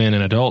since I've been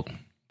an adult,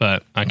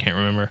 but I can't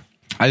remember.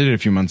 I did it a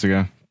few months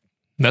ago.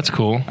 That's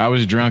cool. I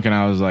was drunk and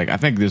I was like, I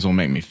think this will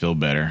make me feel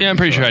better. Yeah, I'm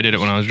pretty sure I did it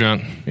when I was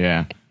drunk.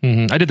 Yeah.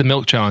 I did the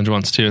milk challenge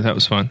once too. That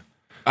was fun.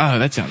 Oh,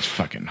 that sounds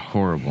fucking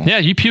horrible. Yeah,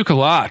 you puke a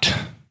lot.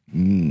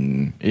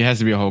 It has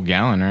to be a whole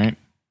gallon, right?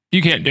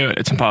 You can't do it.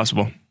 It's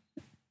impossible.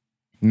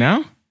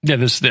 No? Yeah,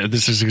 this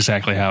is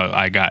exactly how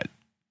I got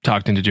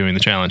talked into doing the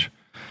challenge.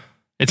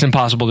 It's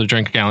impossible to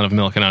drink a gallon of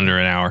milk in under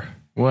an hour.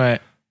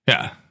 What?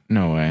 Yeah.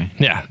 No way.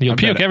 Yeah, you'll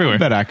puke everywhere. I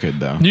bet I could,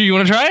 though. You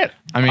want to try it?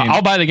 I mean,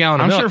 I'll buy the gallon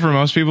of milk. I'm sure for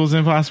most people it's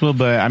impossible,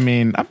 but I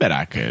mean, I bet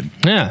I could.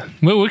 Yeah,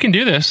 we can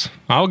do this.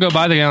 I'll go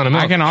buy the gallon of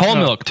milk. Whole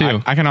milk, too.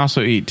 I can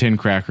also eat 10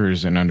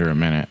 crackers in under a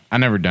minute.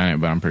 I've never done it,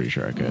 but I'm pretty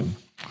sure I could.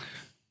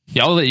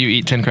 Yeah, I'll let you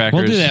eat 10 crackers.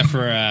 We'll do that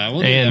for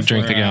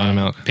drink the gallon of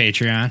milk.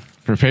 Patreon.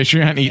 For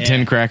Patreon, eat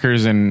 10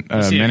 crackers in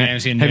a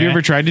minute. Have you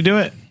ever tried to do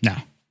it? No.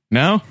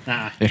 No?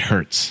 Nah. It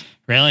hurts.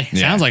 Really? Yeah.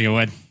 Sounds like it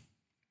would.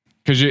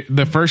 Because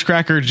the first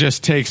cracker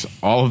just takes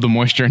all of the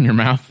moisture in your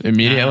mouth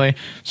immediately.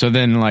 So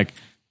then, like,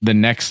 the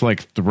next,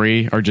 like,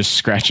 3 are just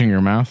scratching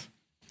your mouth.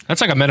 That's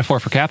like a metaphor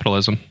for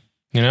capitalism,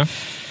 you know?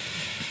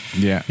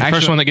 Yeah. The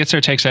first one that gets there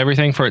takes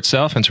everything for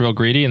itself and it's real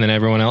greedy, and then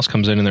everyone else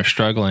comes in and they're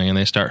struggling and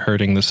they start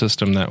hurting the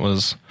system that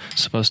was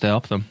supposed to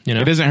help them, you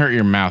know? It doesn't hurt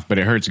your mouth, but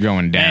it hurts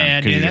going down.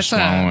 Yeah, dude, that's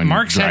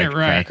Mark said it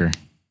right. Cracker.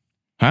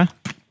 Huh?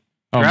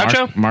 Oh,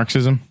 Groucho?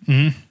 Marxism?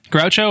 Mm-hmm.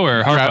 Groucho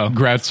or Harpo?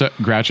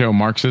 Groucho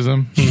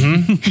Marxism?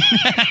 Mm-hmm.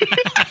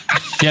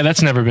 Yeah,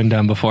 that's never been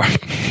done before.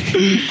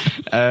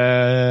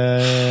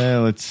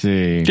 Let's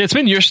see. It's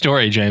been your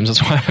story, James.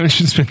 That's why I've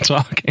just been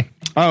talking.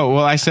 Oh,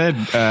 well, I said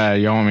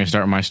y'all want me to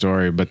start my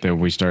story, but then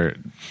we start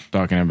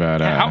talking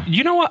about...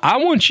 you know what? I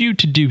want you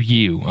to do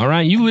you, all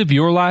right? You live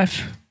your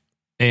life,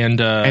 and...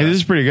 hey, this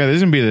is pretty good. This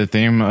is going to be the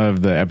theme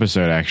of the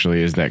episode,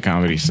 actually, is that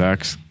comedy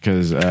sucks,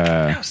 because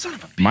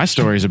my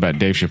story is about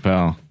Dave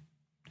Chappelle.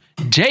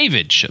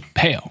 David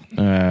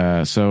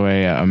Chappelle. So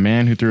a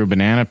man who threw a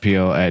banana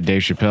peel at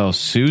Dave Chappelle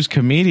sues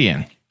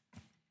comedian.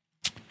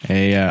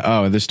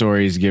 This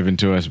story is given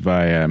to us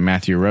by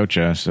Matthew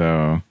Rocha.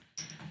 So,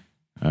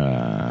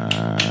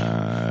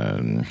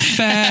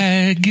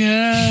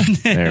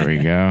 faggot. There we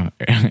go.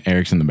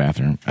 Eric's in the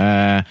bathroom.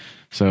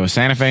 So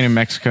Santa Fe, New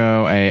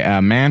Mexico,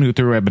 a man who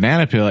threw a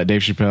banana peel at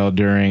Dave Chappelle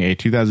during a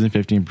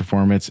 2015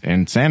 performance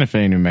in Santa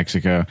Fe, New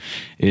Mexico,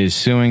 is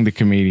suing the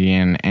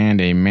comedian and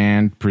a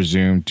man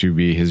presumed to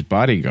be his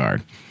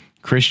bodyguard.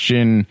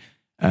 Christian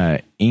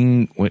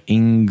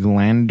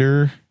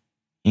Englander?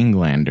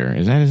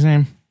 Is that his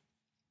name?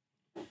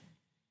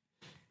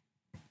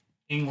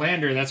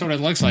 Englander, that's what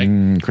it looks like.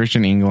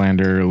 Christian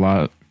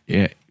Englander,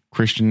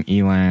 Christian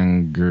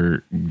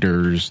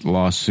Elanger's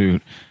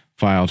lawsuit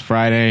filed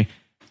Friday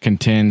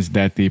contends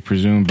that the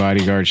presumed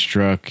bodyguard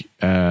struck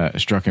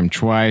him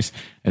twice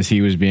as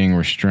he was being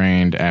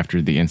restrained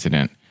after the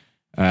incident.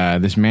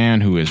 This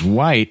man, who is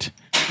white,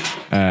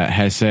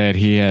 has said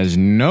he has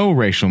no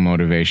racial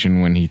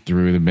motivation when he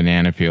threw the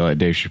banana peel at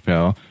Dave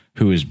Chappelle,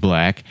 who is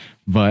black,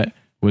 but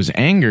was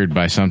angered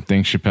by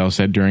something Chappelle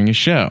said during his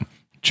show.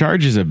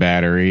 Charges of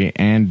battery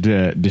and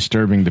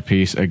disturbing the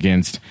peace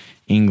against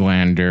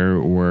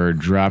Englander were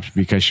dropped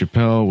because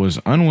Chappelle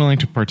was unwilling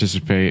to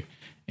participate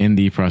in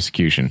the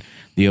prosecution.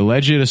 The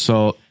alleged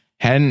assault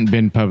hadn't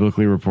been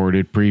publicly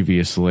reported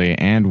previously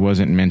and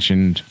wasn't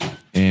mentioned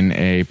in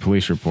a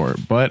police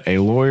report, but a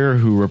lawyer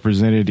who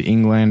represented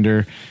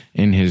Englander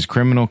in his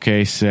criminal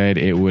case said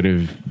it would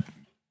have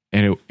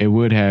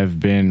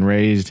been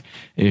raised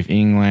if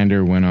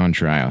Englander went on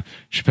trial.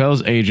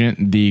 Chappelle's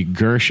agent, the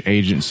Gersh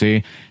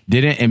Agency,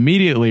 didn't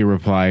immediately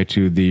reply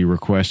to the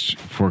request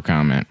for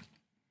comment.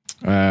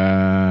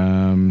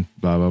 Blah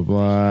blah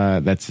blah.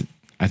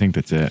 I think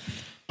that's it.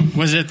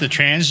 Was it the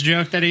trans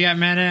joke that he got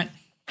mad at?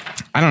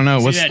 I don't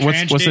know. What's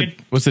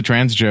the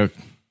trans joke?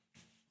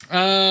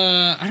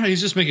 I don't know.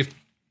 He's just makes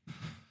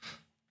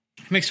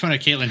fun of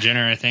Caitlyn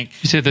Jenner, I think.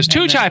 He said there's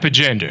two type of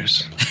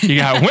genders. You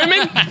got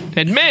women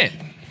and men.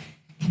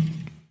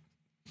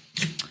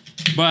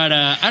 But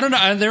I don't know.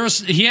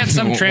 He had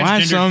some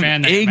transgender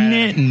fan that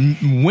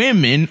ignorant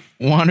women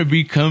want to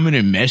be coming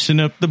and messing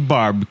up the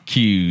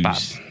barbecues.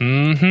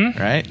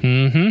 Mm-hmm. Right?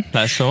 Mm-hmm.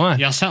 That's the one.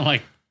 Y'all sound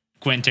like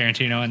Quentin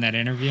Tarantino in that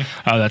interview.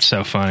 Oh, that's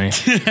so funny.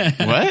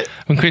 What?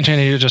 When Quentin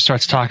Tarantino just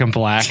starts talking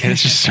black,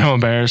 it's just so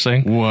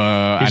embarrassing.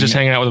 Whoa. He's just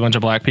hanging out with a bunch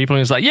of black people,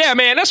 and he's like, yeah,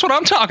 man, that's what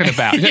I'm talking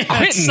about. Yeah,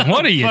 Quentin, so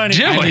what are you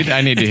doing?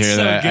 I need to hear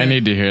that. I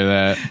need to hear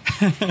that.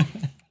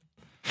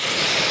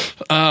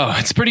 Oh,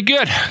 it's pretty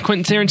good.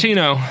 Quentin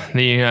Tarantino.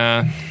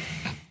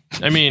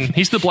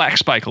 He's the black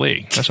Spike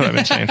Lee. That's what I've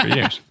been saying for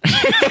years.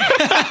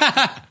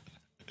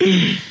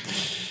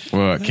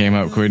 Well, it came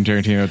up, Quentin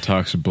Tarantino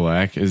talks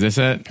black. Is this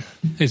it?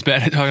 He's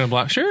bad at talking to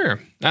black? Sure.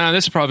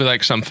 This is probably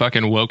like some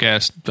fucking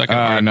woke-ass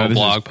article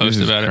blog post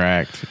about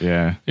cracked. it.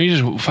 Yeah. You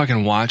just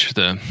fucking watch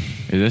the...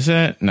 Is this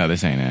it? No,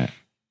 this ain't it.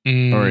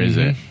 Mm-hmm. Or is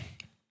it?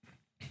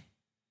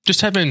 Just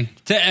type in...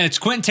 It's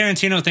Quentin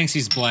Tarantino thinks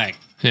he's black.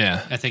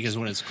 Yeah. I think is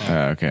what it's called.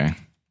 Okay.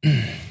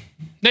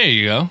 There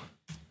you go.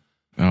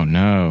 Oh,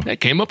 no. That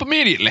came up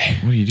immediately.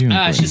 What are you doing?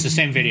 It's just the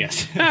same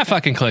videos.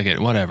 Fucking click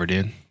it. Whatever,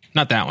 dude.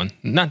 Not that one.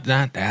 Not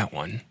that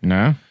one.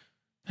 No?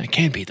 That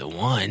can't be the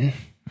one.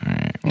 All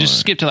right.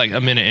 Just skip to like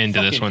a minute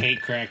into this one.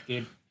 Hate crack,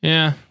 dude.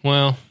 Yeah,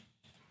 well.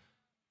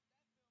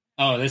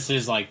 Oh, this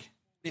is like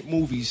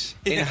movies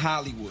in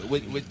Hollywood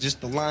with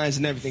just the lines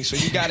and everything. So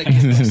you got to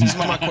get this. This is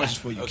my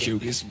question for you, Q.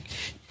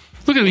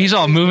 Look at him. He's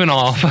all moving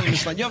off.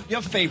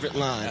 Your favorite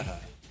line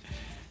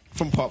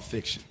from Pulp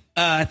Fiction.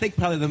 I think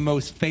probably the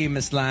most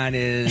famous line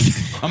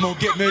is, "I'm gonna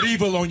get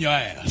medieval on your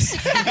ass."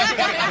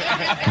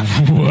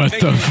 What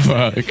the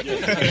fuck?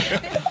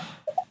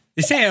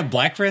 You say I have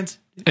black friends?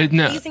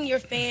 No. Pleasing your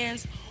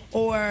fans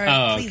or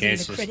pleasing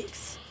the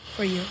critics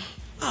for you?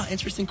 Oh,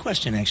 interesting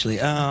question, actually.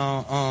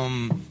 Well,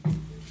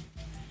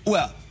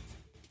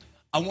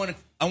 I want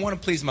to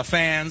please my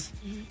fans,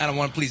 and I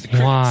want to please the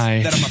critics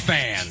that are my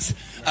fans.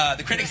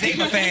 The critics hate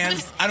my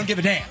fans. I don't give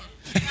a damn.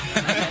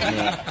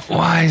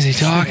 Why is he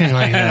talking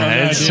like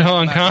that? It's so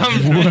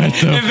uncomfortable.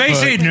 It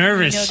makes me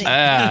nervous. You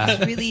know, what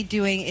he's really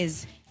doing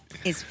is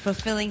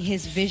fulfilling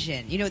his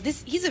vision. You know,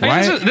 this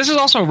is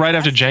also right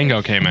after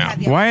Django came out.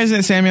 Why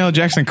isn't Samuel L.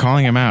 Jackson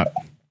calling him out?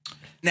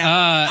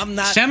 Now, I'm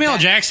not Samuel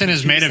Jackson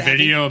has made a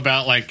video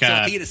about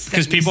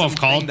because people have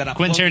called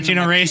Quentin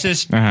Tarantino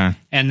racist,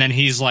 and then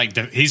he's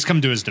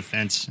come to his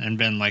defense and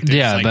been like, but he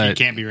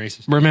can't be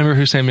racist. Remember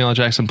who Samuel L.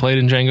 Jackson played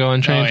in Django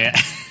Unchained? Oh yeah.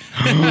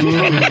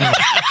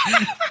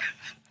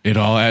 It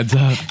all adds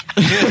up.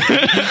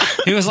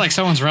 He was like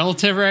someone's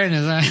relative, right?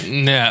 Is that?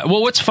 Yeah.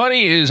 Well, what's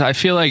funny is I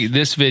feel like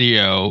this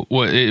video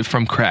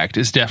from Cracked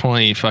is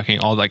definitely fucking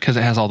all because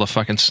it has all the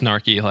fucking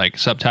snarky like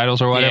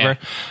subtitles or whatever.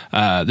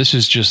 Yeah. This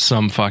is just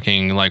some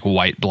fucking like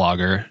white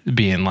blogger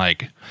being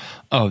like,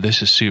 "Oh,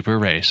 this is super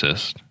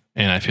racist,"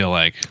 and I feel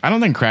like I don't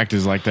think Cracked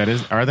is like that.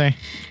 Are they?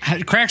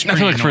 Cracked. I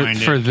feel like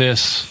for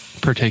this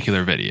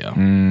particular video.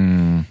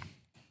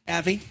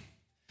 Avi.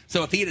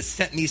 So if he had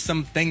sent me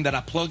something that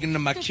I plug into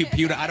my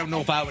computer, I don't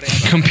know if I would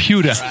ever.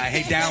 Computer.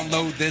 Hey,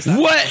 download this. What? I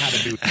don't know how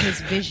to do it. His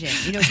vision.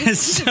 You know,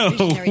 this is a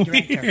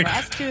visionary director. For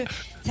us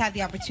to have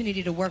the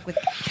opportunity to work with.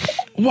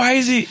 Why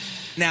is he?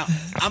 Now,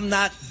 I'm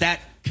not that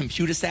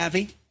computer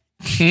savvy.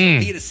 So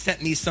if he had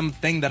sent me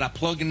something that I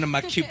plug into my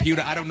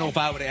computer, I don't know if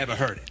I would have ever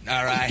heard it.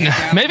 All right.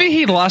 Hey, maybe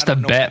he lost a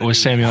bet with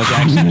Samuel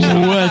Jackson.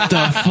 What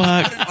the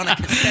fuck? On a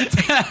cassette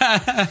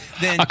tape.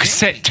 Then a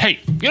cassette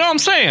tape. You know what I'm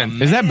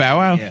saying? Is that Bow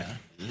Wow? Yeah.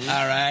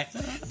 All right.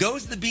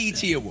 Goes the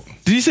BET Award.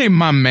 Did you say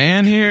my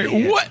man here?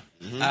 Yeah. What?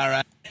 All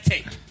right.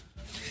 Tape.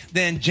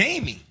 Then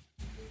Jamie,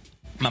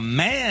 my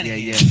man.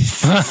 Yeah.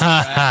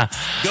 Right.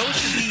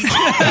 Goes to BET.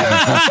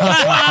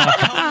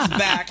 Comes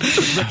back.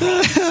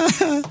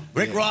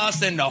 Rick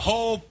Ross and the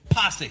whole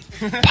posse.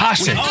 We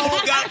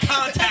all got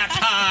contact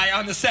high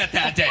on the set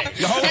that day.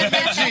 The whole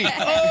MG.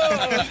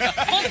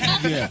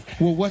 Yeah.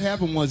 Well, what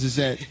happened was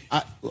that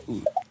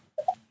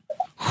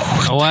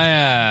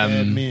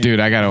dude,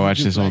 I gotta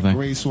watch this whole thing.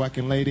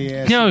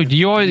 No,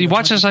 you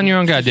watch this on your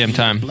own goddamn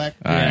time. All right.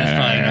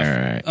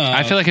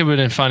 I feel like it would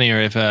have been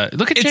funnier if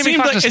look at Jamie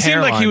Foxx's It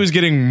seemed like he was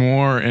getting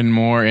more and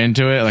more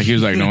into it. Like he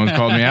was like, no one's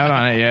called me out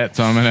on it yet,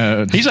 so I'm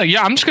gonna. He's like,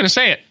 yeah, I'm just gonna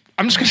say it.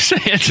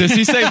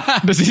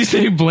 Does he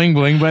say bling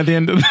bling by the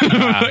end of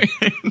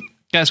the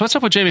Guys, what's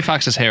up with Jamie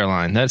Foxx's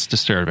hairline? That's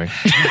disturbing.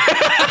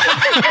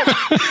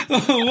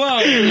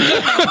 Whoa.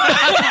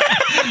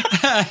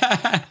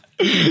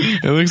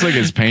 It looks like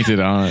it's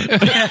painted on.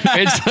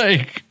 It's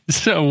like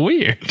so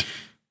weird.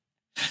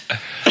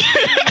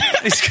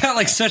 It's got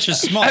like such a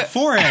small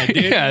forehead,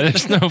 dude. Yeah,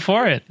 there's no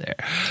forehead there.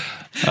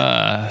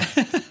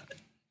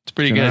 It's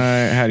pretty good.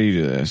 How do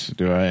you do this?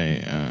 Do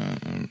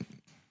I?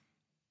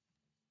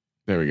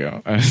 There we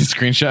go. I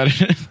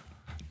screenshotted it.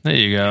 There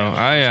you go.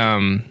 I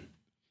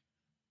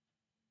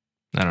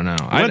don't know.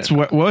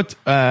 What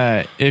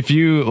if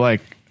you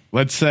like?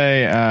 Let's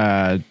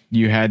say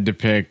you had to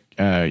pick.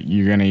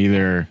 You're gonna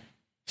either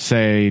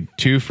say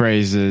two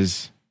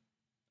phrases,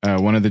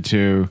 one of the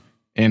two,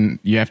 and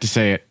you have to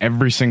say it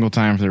every single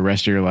time for the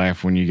rest of your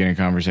life when you get in a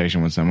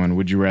conversation with someone.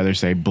 Would you rather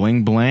say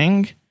bling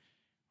bling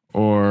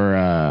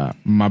or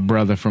my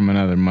brother from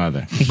another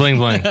mother? Bling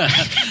bling.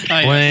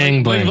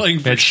 Bling bling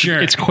for sure.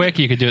 It's quick.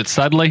 You could do it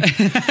subtly.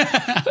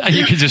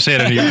 You could just say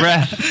it under your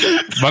breath.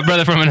 My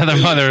brother from another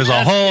mother is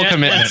a whole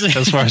commitment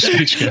as far as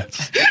speech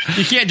goes.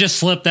 You can't just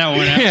slip that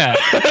one out. Yeah.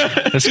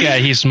 This guy,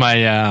 he's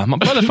my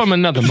brother from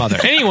another mother.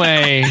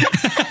 Anyway,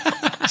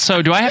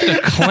 so do I have to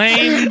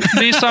claim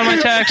these on my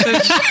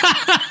taxes?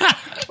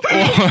 Or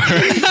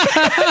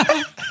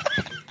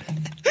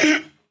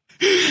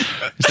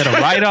is that a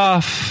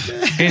write-off?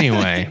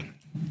 Anyway.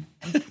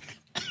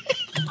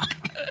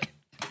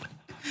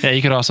 Yeah,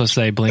 you could also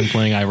say bling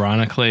bling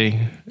ironically,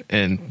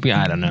 and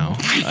I don't know.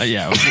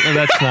 Yeah,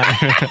 that's not.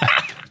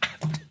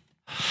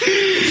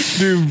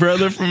 Dude,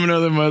 brother from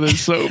another mother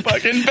is so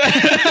fucking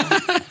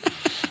bad.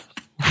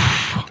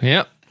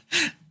 Yep.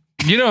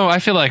 You know, I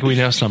feel like we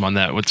know someone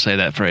that would say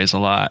that phrase a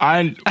lot.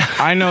 I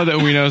know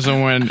that we know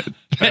someone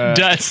that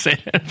does say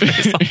that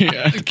phrase a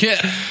lot.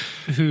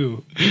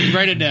 Who?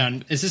 Write it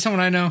down. Is this someone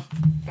I know?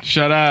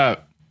 Shut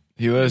up.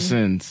 He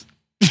listens.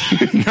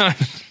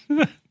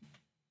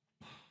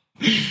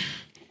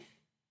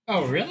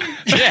 Oh, really?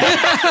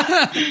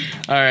 Yeah.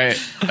 All right.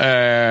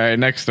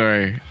 Next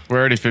story. We're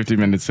already 50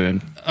 minutes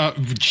in.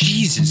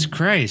 Jesus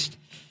Christ.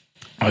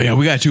 Oh, yeah.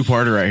 We got a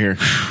two-parter right here.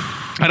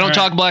 I don't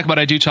talk black, but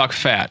I do talk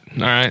fat.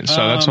 All right,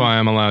 so that's why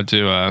I'm allowed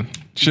to.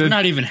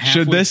 Not even halfway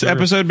should this through.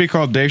 episode be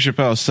called Dave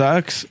Chappelle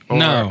Sucks?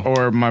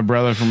 Or My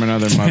Brother from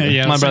Another Mother?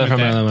 Yeah, My brother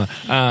from that. another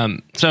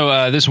mother.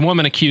 So this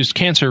woman accused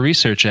cancer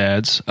research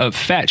ads of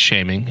fat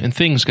shaming, and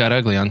things got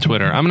ugly on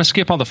Twitter. I'm going to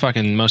skip all the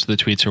fucking most of the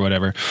tweets or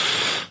whatever.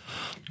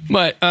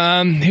 But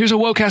here's a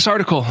Wokast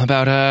article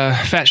about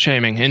fat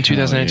shaming in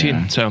 2018.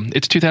 yeah. So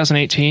it's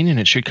 2018, and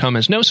it should come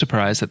as no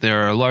surprise that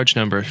there are a large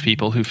number of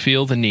people who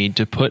feel the need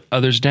to put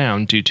others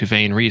down due to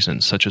vain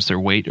reasons, such as their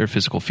weight or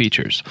physical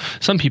features.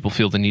 Some people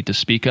feel the need to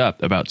speak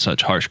up about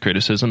such harsh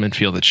criticism and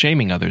feel that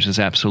shaming others is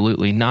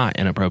absolutely not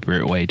an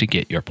appropriate way to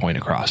get your point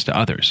across to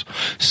others.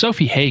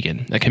 Sophie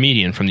Hagen, a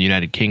comedian from the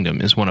United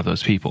Kingdom, is one of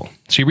those people.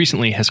 She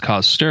recently has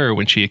caused stir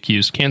when she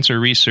accused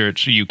Cancer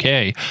Research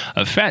UK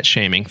of fat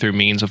shaming through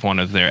means of one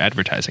of their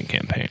advertising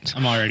campaigns.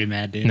 I'm already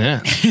mad, dude.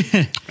 Yeah.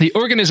 The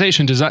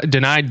organization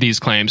denied these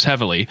claims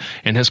heavily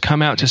and has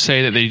come out to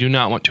say that they do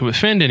not want to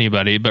offend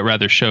anybody, but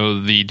rather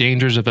show the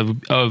dangers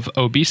of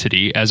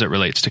obesity as it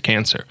relates to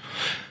cancer.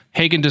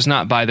 Hagen does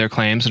not buy their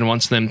claims and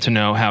wants them to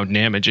know how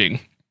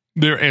damaging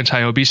their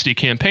anti-obesity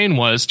campaign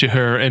was to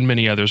her and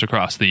many others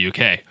across the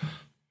UK.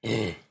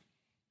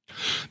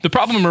 The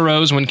problem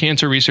arose when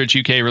Cancer Research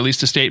UK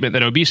released a statement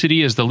that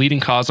obesity is the leading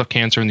cause of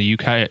cancer in the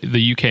UK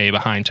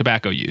behind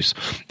tobacco use.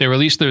 They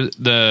released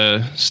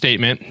the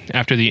statement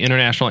after the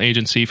International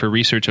Agency for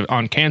Research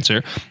on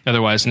Cancer,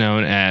 otherwise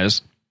known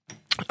as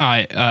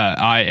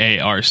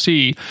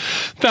IARC,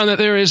 found that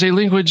there is a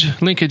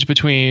linkage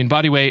between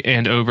body weight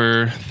and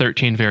over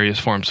 13 various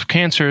forms of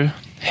cancer.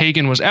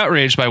 Hagen was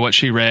outraged by what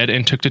she read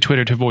and took to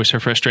Twitter to voice her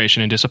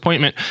frustration and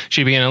disappointment.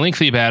 She began a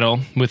lengthy battle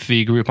with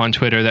the group on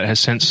Twitter that has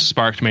since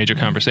sparked major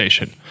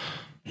conversation.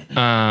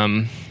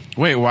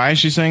 Wait, why is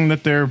she saying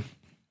that they're...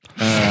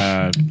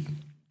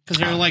 Because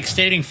they're like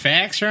stating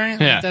facts, right?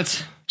 Yeah. Like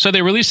that's... So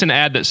they released an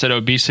ad that said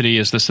obesity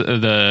is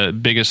the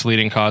biggest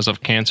leading cause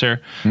of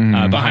cancer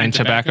behind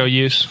tobacco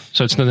use.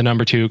 So it's the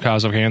number 2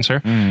 cause of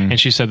cancer. And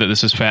she said that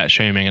this is fat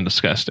shaming and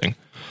disgusting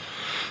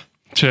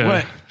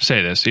to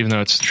say this, even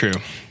though it's true.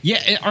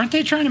 Yeah, aren't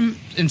they trying to,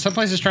 in some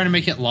places, trying to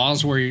make it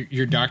laws where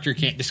your doctor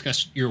can't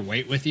discuss your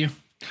weight with you?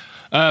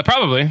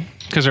 Probably,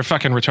 because they're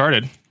fucking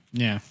retarded.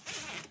 Yeah.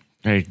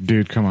 Hey,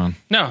 dude, come on.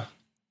 No,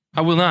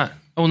 I will not.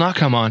 I will not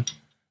come on.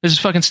 This is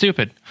fucking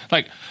stupid.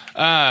 Like,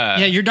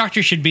 yeah, your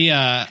doctor should be,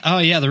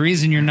 the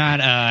reason you're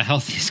not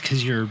healthy is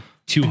because you're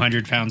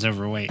 200 pounds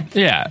overweight.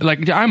 Yeah,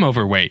 like, I'm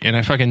overweight, and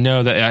I fucking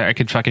know that I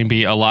could fucking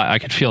be I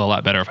could feel a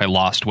lot better if I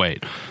lost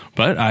weight.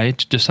 But I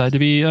decided to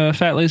be a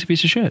fat, lazy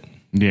piece of shit.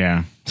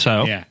 Yeah.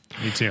 So. Yeah,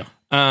 me too.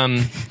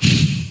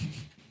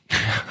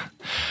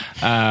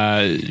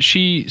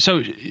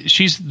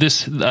 She's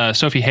this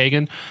Sophie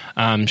Hagen.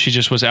 She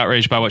just was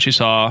outraged by what she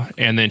saw,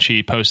 and then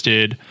she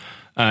posted,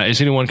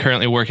 is anyone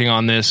currently working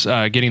on this,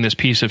 getting this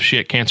piece of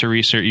shit Cancer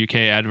Research UK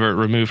advert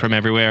removed from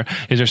everywhere?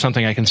 Is there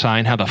something I can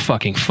sign? How the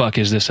fucking fuck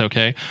is this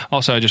okay?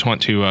 Also, I just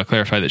want to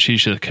clarify that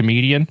she's a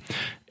comedian,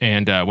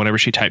 and whenever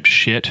she typed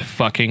shit,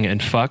 fucking,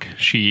 and fuck,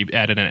 she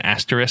added an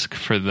asterisk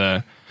for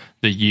the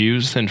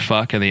U's and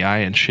fuck and the I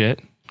and shit,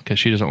 because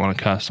she doesn't want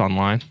to cuss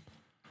online.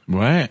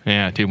 What?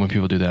 Yeah, dude, when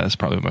people do that, that's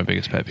probably my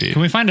biggest pet peeve.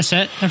 Can we find a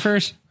set at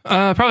first?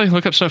 Probably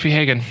look up Sophie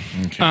Hagen.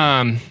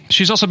 Okay.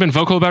 She's also been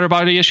vocal about her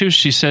body issues.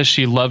 She says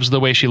she loves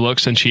the way she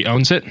looks and she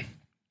owns it.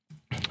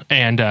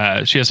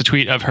 And she has a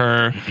tweet of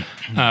her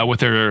with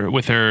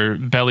her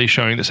belly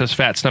showing that says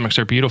 "Fat stomachs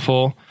are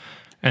beautiful."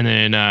 And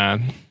then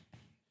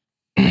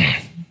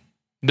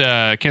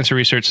the Cancer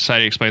Research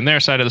Society explained their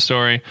side of the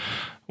story.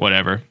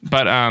 Whatever.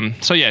 But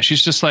so yeah,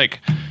 she's just like.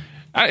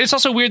 It's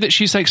also weird that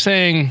she's like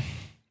saying.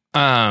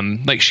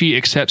 Like she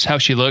accepts how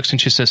she looks and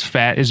she says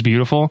fat is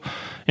beautiful,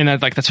 and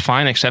that's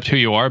fine, accept who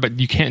you are, but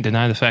you can't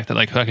deny the fact that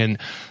like fucking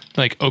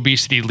like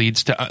obesity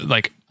leads to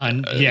to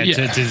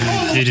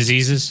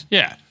diseases.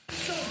 Yeah,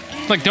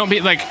 like don't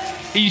be like,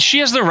 she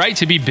has the right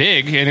to be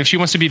big, and if she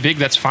wants to be big,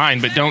 that's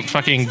fine, but don't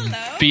fucking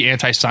be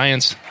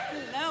anti-science.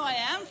 Hello, I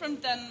am from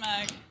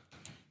Denmark.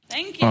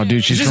 Thank you. Oh,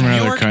 dude, she's from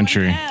another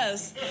country.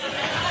 Yes.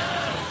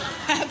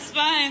 That's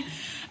fine.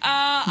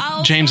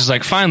 James is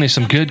like, finally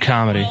some good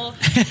comedy.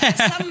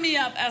 Sum me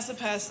up as a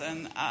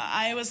person.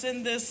 I was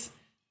in this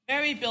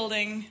very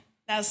building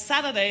last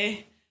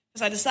Saturday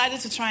because I decided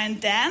to try and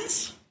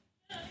dance,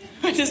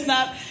 which is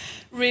not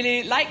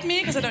really like me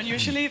because I don't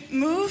usually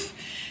move.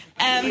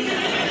 And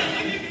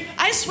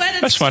I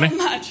sweated so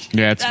much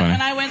that funny.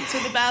 When I went to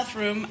the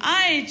bathroom,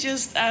 I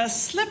just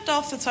slipped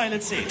off the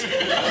toilet seat.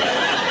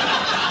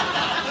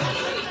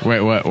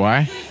 Wait, what?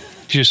 Why?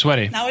 You're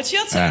sweaty. Now it's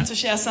your turn to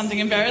share something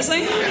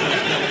embarrassing.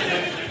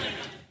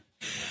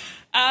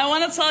 I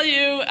want to tell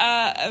you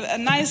a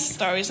nice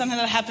story, something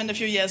that happened a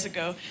few years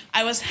ago.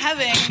 I was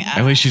having...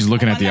 At least she's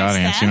looking at the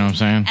audience, you know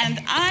what I'm saying? And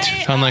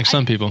unlike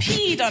some people.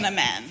 peed on a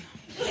man.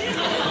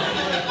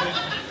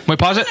 Wait,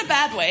 pause it? In a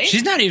bad way.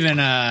 She's not even...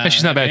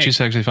 she's not bad. She's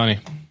actually funny.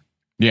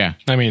 Yeah.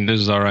 I mean, this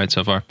is all right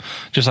so far.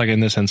 Just like in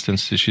this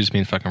instance, she's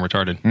being fucking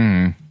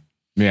retarded.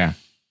 Yeah.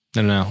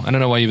 I don't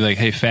know why you'd be like,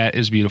 hey, fat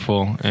is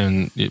beautiful.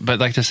 But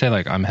like to say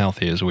like, I'm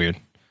healthy is weird.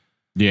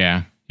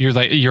 Yeah.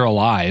 you're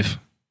alive.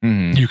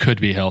 Mm-hmm. You could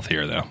be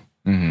healthier though.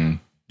 Mm-hmm.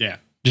 Yeah.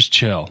 Just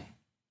chill.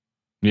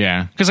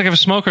 Yeah. Because like if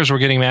smokers were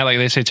getting mad, like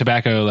they say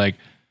tobacco like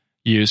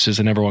use is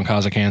the number one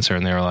cause of cancer,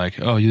 and they were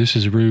like, "Oh, this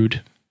is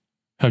rude.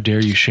 How dare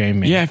you shame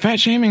me?" Yeah, fat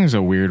shaming is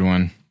a weird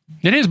one.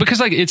 It is because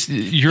like it's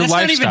your That's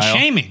lifestyle. not even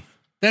shaming.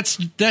 That's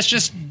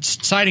just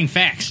citing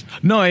facts.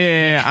 No,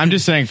 yeah. I'm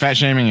just saying fat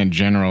shaming in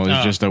general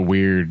is just a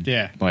weird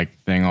like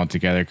thing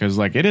altogether because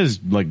like it is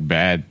like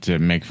bad to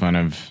make fun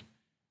of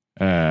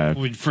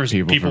for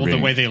people the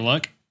way they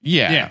look.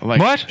 Yeah. Like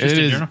what? It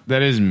is,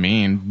 that is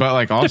mean, but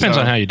like also depends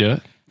on how you do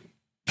it.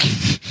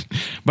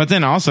 But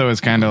then also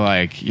it's kind of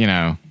like, you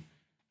know,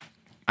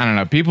 I don't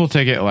know. People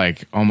take it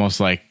like almost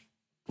like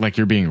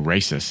you're being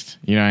racist.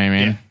 You know what I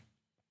mean?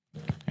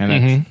 Yeah.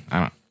 And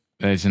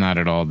that's it's not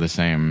at all the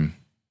same.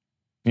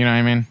 You know what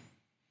I mean?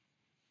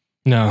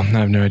 No, I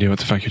have no idea what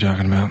the fuck you're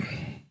talking about.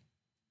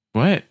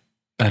 What?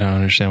 I don't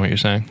understand what you're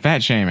saying.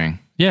 Fat shaming.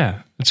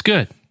 Yeah, it's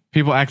good.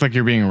 People act like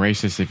you're being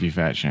racist if you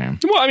fat shame.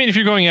 Well, I mean, if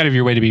you're going out of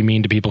your way to be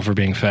mean to people for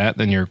being fat,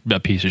 then you're a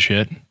piece of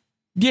shit.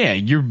 Yeah,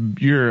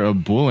 you're a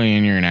bully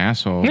and you're an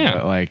asshole. Yeah,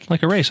 but like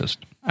a racist.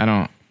 I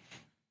don't.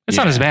 It's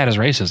not as bad as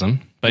racism,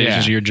 but it's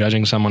just you're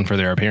judging someone for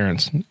their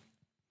appearance.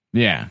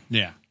 Yeah.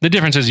 Yeah. The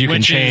difference is you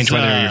can change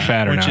whether you're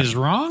fat or not. Which is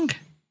wrong?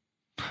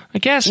 I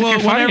guess if you're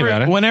funny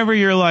about it. Whenever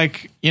you're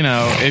like, you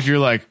know, if you're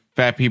like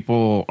fat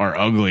people are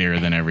uglier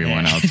than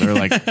everyone else or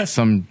like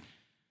some...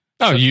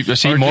 Oh, you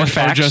see more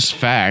facts? Or just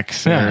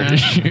facts. Yeah.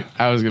 Or,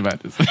 I was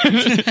about to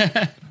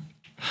say.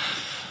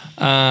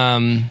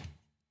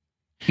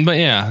 But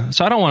yeah,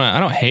 so I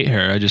don't hate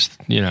her. I just,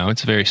 you know,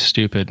 it's very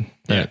stupid.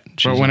 That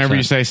But whenever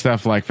you say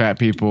stuff like fat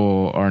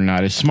people are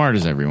not as smart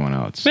as everyone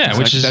else. Yeah,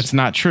 that's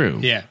not true.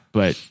 Yeah.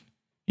 But,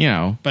 you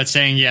know. But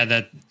saying,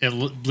 that it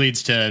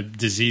leads to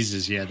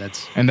diseases,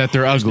 that's... And that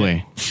they're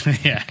ugly.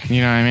 Yeah.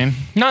 You know what I mean?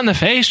 Not in the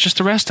face, just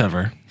the rest of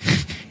her.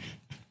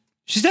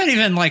 She's not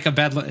even like a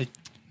bad...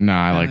 No,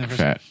 I like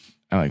fat.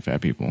 I like fat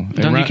people.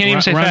 You can't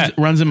even say fat.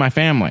 Runs in my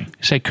family.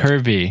 Say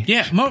curvy.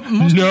 Yeah.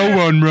 No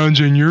one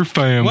runs in your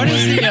family. What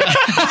is the...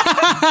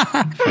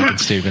 Fucking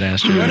stupid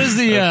ass. What is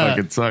the...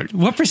 fucking sucked.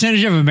 What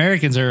percentage of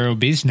Americans are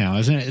obese now?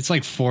 Isn't it? It's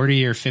like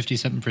 40 or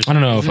 57%. I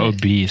don't know if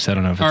obese. I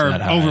don't know if it's or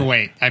that high.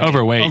 overweight. I mean,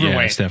 overweight.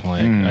 Yeah, it's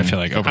definitely. I feel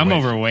like overweight. I'm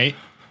overweight.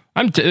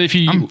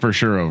 I'm for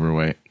sure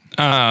overweight.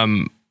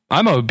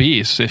 I'm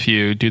obese if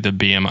you do the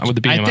BMI. With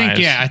the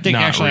BMI, I think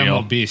not actually real.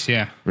 I'm obese.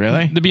 Yeah.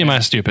 Really? The BMI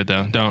is stupid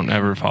though. Don't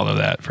ever follow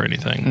that for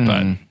anything.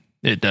 But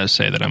it does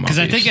say that I'm obese. Because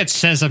I think it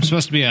says I'm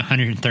supposed to be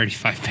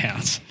 135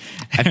 pounds.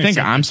 I think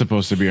I'm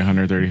supposed to be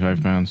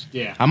 135 pounds.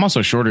 Yeah. I'm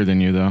also shorter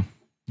than you though.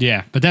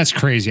 Yeah, but that's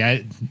crazy.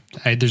 I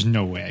there's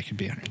no way I could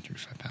be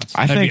 135 pounds.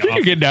 I think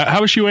you get down.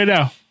 How much you weigh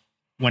now?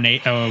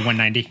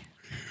 190.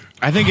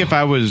 I think if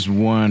I was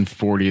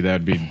 140,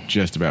 that'd be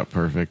just about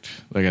perfect.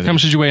 Like, How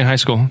much did you weigh in high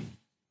school?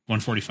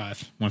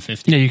 145,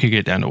 150. Yeah, you could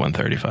get down to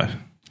 135.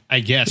 I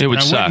guess it would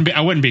I suck. I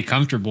wouldn't be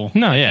comfortable.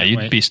 No, yeah,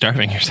 you'd be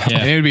starving yourself.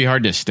 Yeah. It would be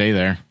hard to stay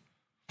there.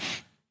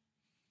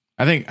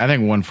 I think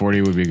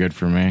 140 would be good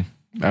for me.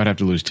 I would have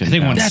to lose 10 I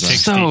think pounds.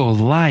 That's so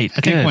light.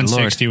 I think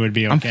 160 would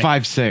be okay.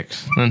 I'm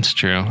 5'6". That's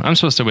true. I'm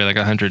supposed to weigh like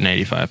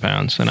 185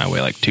 pounds, and I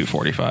weigh like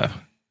 245.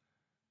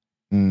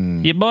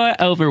 Your boy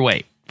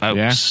overweight,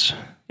 folks.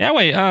 Yeah,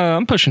 wait.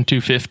 I'm pushing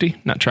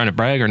 250. Not trying to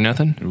brag or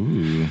nothing.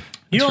 Ooh.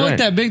 You don't look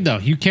that big though.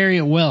 You carry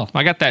it well.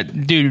 I got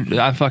that, dude.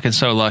 I'm fucking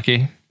so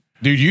lucky,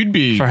 dude. You'd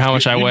be for how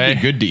much I weigh.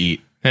 Be good to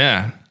eat.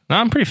 Yeah, no,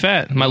 I'm pretty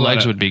fat. My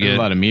legs would be good.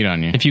 A lot of meat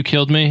on you. If you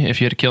killed me,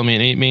 if you had to kill me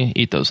and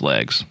eat those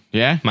legs.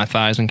 Yeah, my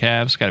thighs and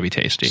calves got to be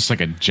tasty. Just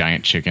like a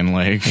giant chicken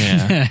leg.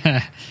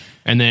 Yeah.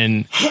 And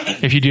then,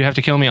 if you do have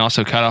to kill me,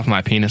 also cut off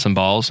my penis and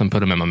balls and put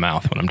them in my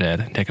mouth when I'm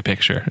dead. Take a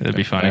picture. That'd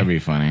be funny. That'd be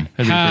funny.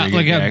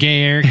 Look up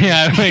gay Eric.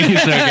 Yeah,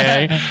 he's so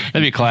gay.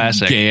 That'd be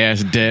classic. Gay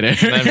ass dead Eric.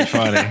 That'd be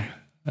funny.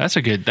 That's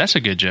a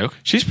good joke.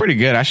 She's pretty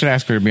good. I should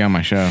ask her to be on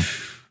my show.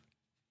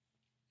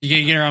 You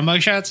gonna get her on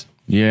mugshots?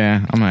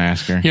 Yeah, I'm gonna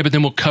ask her. Yeah, but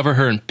then we'll cover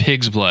her in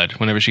pig's blood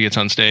whenever she gets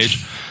on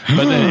stage.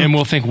 But then, and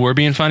we'll think we're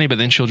being funny, but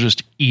then she'll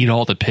just eat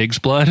all the pig's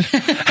blood,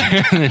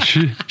 and then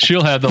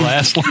she'll have the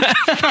last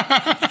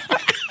laugh.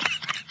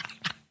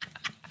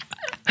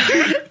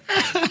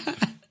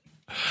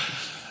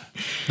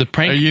 The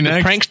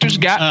pranksters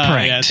got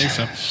pranked. Yeah, I think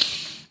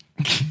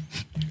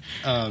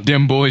so.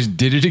 Them boys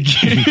did it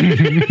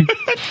again.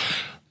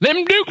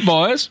 Them Duke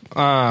boys.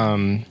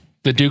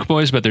 The Duke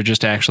boys, but they're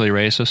just actually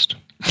racist.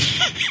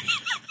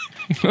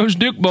 Those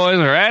Duke boys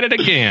are at it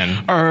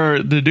again.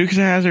 Are the Dukes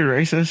of Hazzard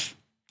racist?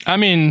 I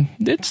mean,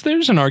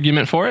 there's an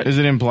argument for it. Is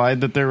it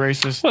implied that they're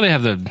racist? Well, they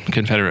have the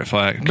Confederate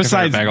flag.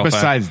 Besides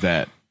flag.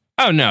 that.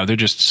 Oh, no, they're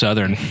just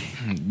Southern.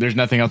 There's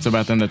nothing else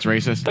about them that's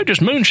racist? They're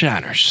just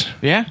moonshiners.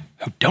 Yeah?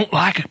 Who don't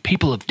like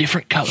people of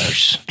different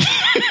colors.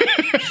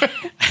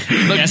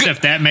 Yes,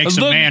 if that makes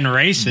a man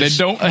racist.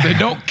 They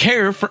don't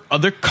care for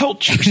other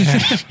cultures.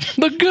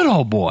 The good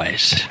old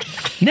boys.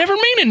 Never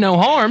meaning no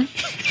harm.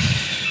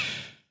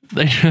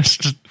 They're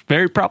just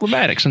very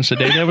problematic since the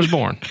day they was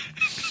born.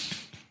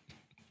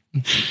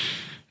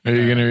 Are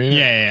you going to read it?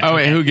 Yeah. Oh,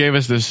 wait, who gave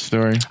us this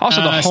story?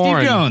 Also, the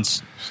horn. Steve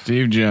Jones.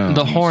 Steve Jones.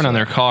 The horn on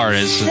their car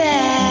is.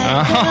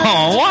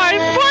 Why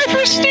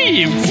for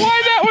Steve?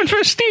 Why that one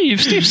for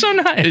Steve? Steve's so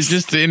nice. It's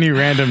just any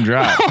random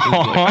drop.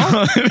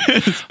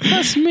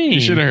 That's me.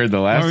 You should have heard the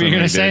last one. What were you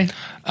going to say?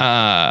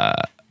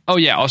 Oh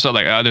yeah. Also,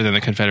 like other than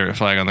the Confederate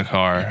flag on the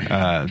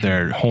car,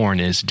 their horn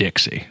is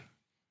Dixie.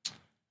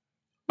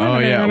 Oh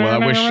yeah.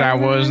 Well, I wish I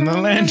was in the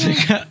Atlantic.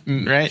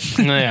 Right?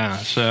 Yeah.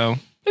 So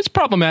it's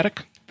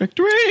problematic.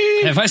 Victory.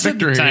 Have I said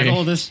the title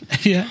of this?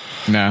 Yeah.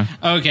 No.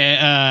 Okay.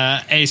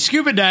 A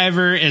scuba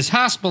diver is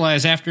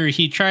hospitalized after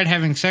he tried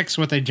having sex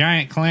with a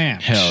giant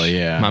clam. Hell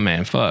yeah. My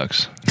man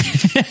fucks.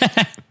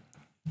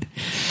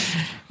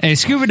 A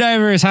scuba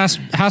diver is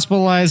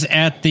hospitalized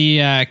at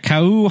the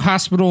Kau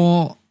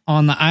Hospital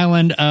on the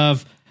island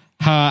of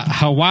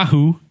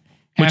Oahu,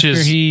 which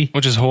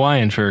is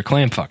Hawaiian for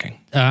clam fucking.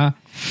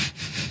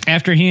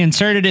 After he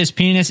inserted his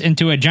penis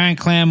into a giant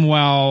clam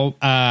while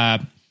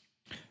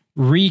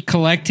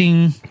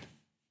recollecting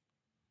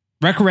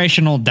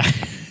recreational.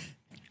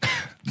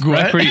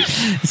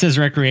 It says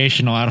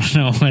recreational. I don't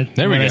know what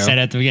I said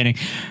at the beginning.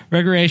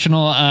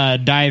 Recreational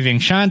diving.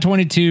 Sean,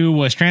 22,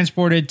 was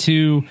transported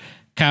to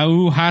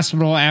Kau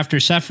Hospital after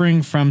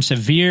suffering from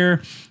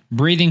severe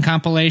breathing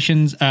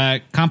complications,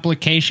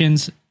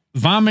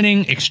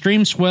 vomiting,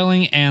 extreme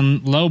swelling,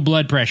 and low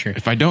blood pressure.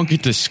 If I don't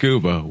get to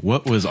scuba,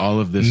 what was all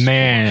of this?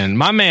 Man,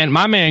 my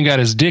man got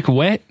his dick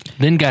wet,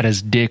 then got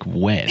his dick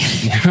wet.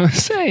 You know what I'm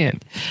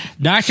saying?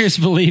 Doctors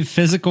believe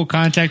physical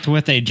contact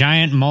with a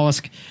giant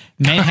mollusk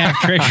may have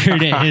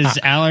triggered his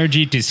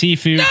allergy to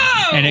seafood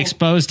and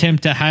exposed him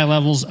to high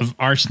levels of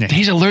arsenic.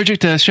 He's allergic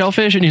to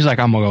shellfish, and he's like,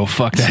 I'm gonna go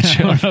fuck that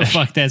shellfish.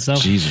 Fuck that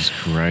stuff. Jesus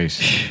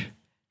Christ.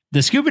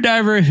 The scuba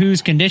diver,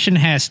 whose condition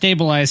has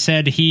stabilized,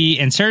 said he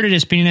inserted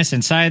his penis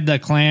inside the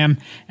clam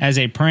as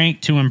a prank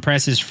to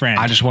impress his friend.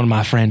 I just wanted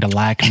my friend to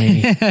like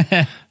me.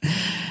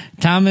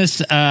 Thomas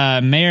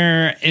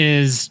Mayer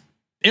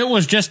it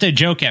was just a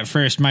joke at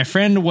first. My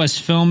friend was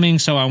filming,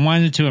 so I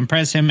wanted to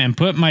impress him and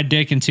put my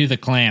dick into the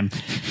clam.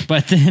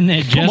 But then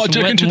it just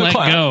wouldn't let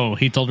go,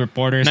 he told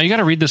reporters. Now you got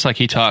to read this like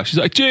he talks. He's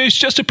like, "Gee, it's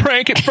just a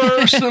prank at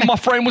first, and my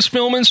friend was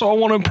filming, so I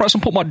want to impress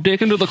him, put my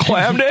dick into the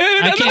clam, dude.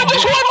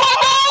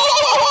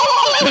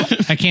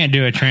 I can't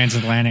do a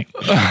transatlantic.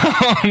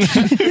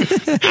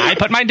 I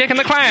put my dick in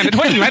the clam. It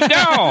wouldn't let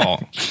go.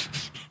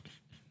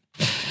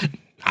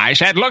 I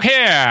said, look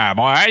here,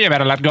 boy, you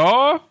better let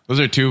go." Those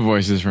are two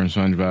voices from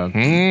SpongeBob.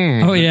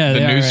 Oh, yeah. The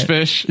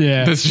newsfish. Right.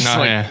 Yeah. That's just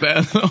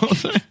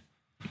that.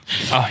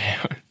 Oh,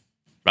 yeah.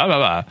 Blah, blah,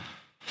 blah.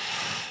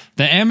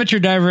 The amateur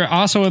diver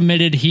also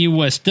admitted he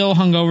was still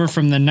hungover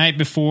from the night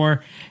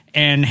before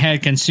and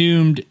had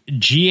consumed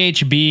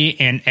GHB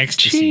and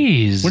ecstasy.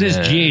 Jesus. What is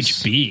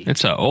GHB?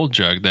 It's an old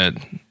drug that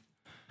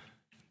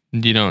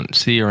you don't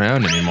see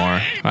around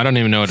anymore. I don't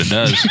even know what it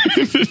does.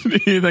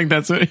 You think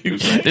that's what he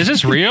was saying? Is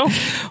this real?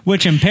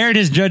 Which impaired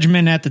his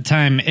judgment at the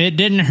time. It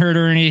didn't hurt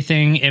or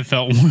anything. It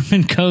felt warm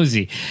and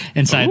cozy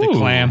inside the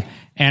clam.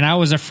 And I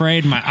was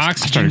afraid my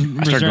oxygen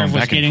reserve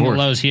was getting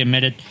low, he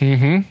admitted.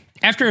 Mm-hmm.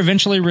 After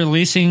eventually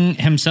releasing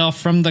himself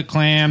from the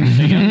clam,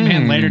 the young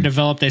man later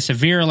developed a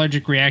severe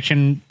allergic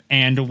reaction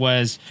and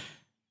was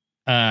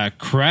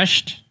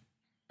rushed.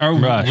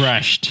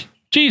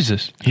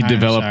 Jesus. He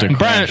developed a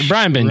crush.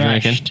 Brian been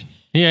drinking.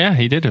 Yeah,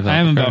 he did develop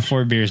I'm about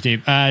 4 beers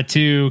deep.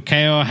 To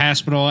Keio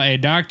Hospital, a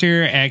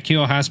doctor at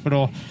Keio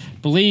Hospital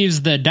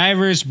believes the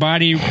diver's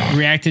body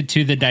reacted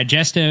to the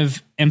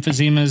digestive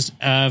emphysemas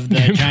of the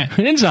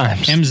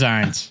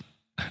enzymes.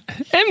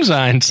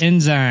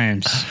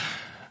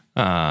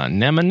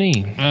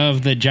 Anemone.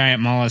 Of the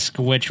giant mollusk,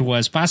 which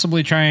was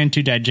possibly trying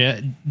to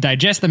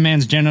digest the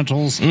man's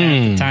genitals at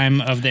the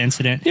time of the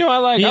incident. You know,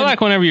 I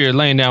like whenever you're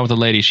laying down with a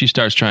lady, she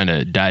starts trying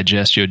to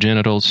digest your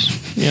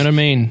genitals. You know what I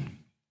mean?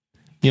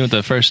 You know what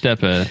the first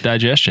step of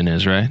digestion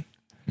is, right?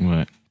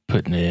 What?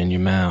 Putting it in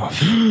your mouth.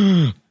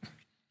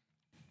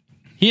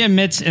 He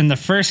admits in the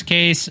first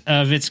case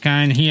of its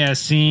kind he has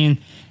seen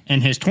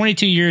in his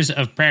 22 years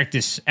of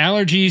practice,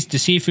 allergies to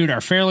seafood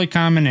are fairly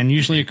common and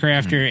usually occur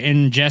after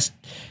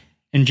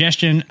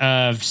ingestion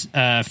of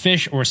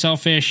fish or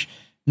shellfish,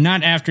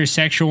 not after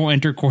sexual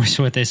intercourse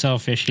with a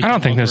shellfish. I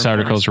don't think this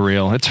article's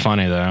real. It's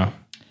funny, though.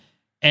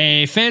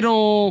 A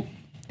fatal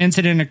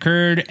incident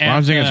occurred at I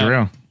don't think it's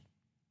real.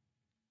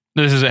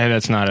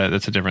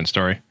 That's a different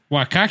story.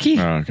 Waikiki?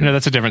 Oh, okay. No,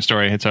 that's a different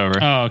story. It's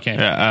over. Oh, okay.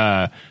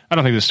 Yeah, I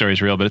don't think this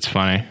story's real, but it's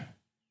funny.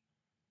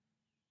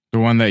 The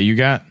one that you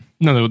got?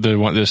 No, the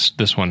one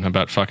this one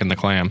about fucking the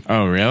clam.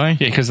 Oh, really?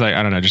 Yeah, because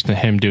I don't know, just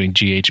him doing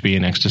GHB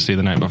and ecstasy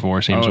the night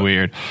before seems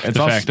weird. It's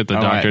the fact that the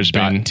doctor's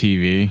been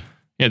TV.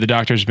 Yeah, the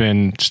doctor's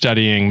been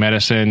studying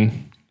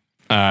medicine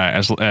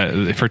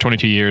for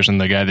 22 years,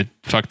 and the guy that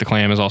fucked the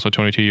clam is also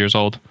 22 years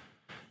old.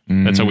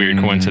 That's a weird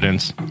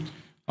coincidence.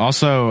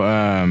 Also,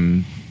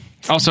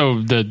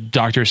 the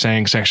doctor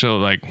saying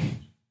sexual,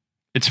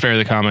 it's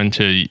fairly common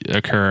to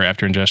occur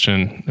after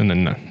ingestion and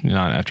then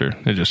not after.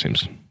 It just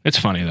seems, it's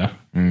funny though.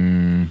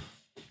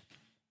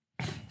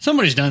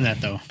 Somebody's done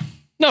that though.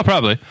 No,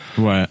 probably.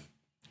 What?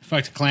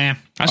 Fucked a clam.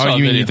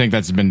 You think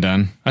that's been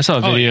done? I saw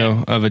a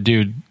video of a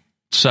dude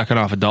sucking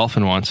off a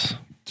dolphin once.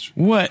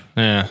 What?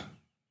 Yeah.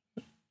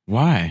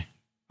 Why?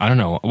 I don't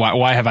know.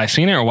 Why have I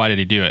seen it, or why did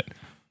he do it?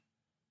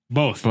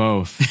 Both.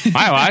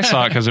 I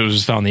saw it because it was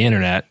just on the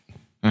internet.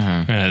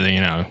 Uh-huh.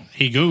 You know,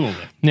 he Googled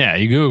it. Yeah,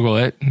 you Google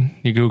it.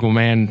 You Google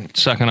man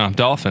sucking off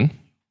dolphin,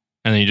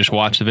 and then you just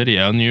watch the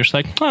video, and you're just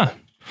like, huh.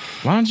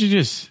 Why don't you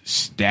just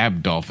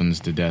stab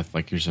dolphins to death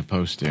like you're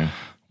supposed to?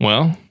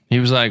 Well, he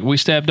was like, we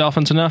stabbed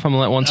dolphins enough. I'm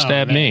gonna let one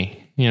stab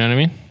me. You know what I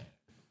mean?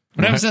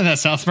 What happens in that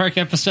South Park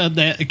episode?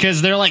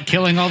 Because they're like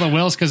killing all the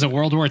whales because of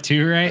World War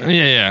II, right?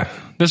 Yeah.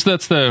 That's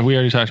we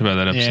already talked about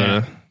that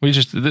episode.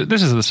 Yeah.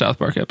 This is the South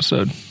Park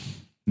episode.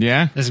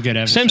 Yeah, this is a good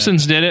episode.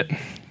 Simpsons did it.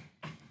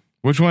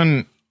 Which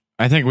one?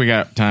 I think we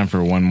got time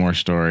for one more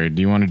story.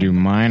 Do you want to do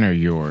mine or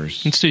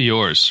yours? Let's do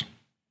yours.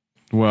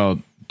 Well,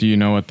 do you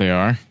know what they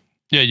are?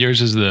 Yeah,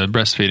 yours is the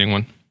breastfeeding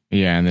one.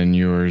 Yeah, and then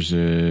yours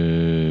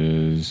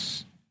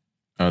is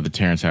the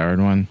Terrence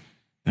Howard one.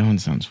 That one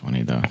sounds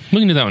funny though. We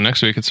can do that one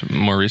next week. It's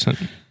more recent.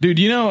 Dude,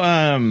 you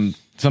know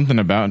something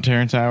about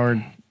Terrence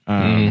Howard?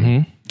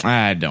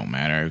 It don't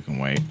matter. It can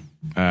wait.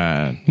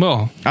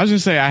 Well, I was gonna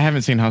say I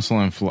haven't seen Hustle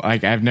and Flow.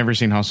 Like I've never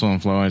seen Hustle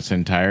and Flow in its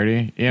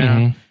entirety. You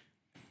know,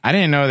 I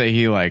didn't know that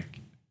he like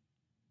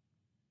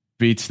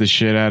beats the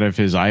shit out of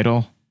his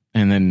idol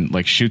and then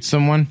like shoots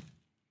someone. Do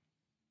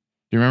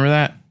you remember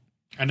that?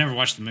 I never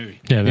watched the movie.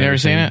 Yeah, you never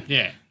seen it?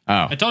 Yeah.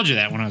 Oh, I told you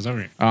that when I was over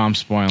here. Oh, I'm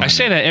spoiling. I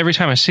say that every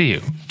time I see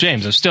you,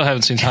 James. I still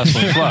haven't seen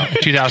Hustle and Flow.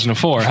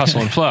 2004,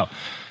 Hustle and Flow.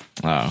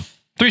 Oh,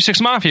 3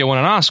 6 Mafia won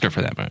an Oscar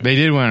for that movie. They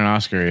did win an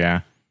Oscar,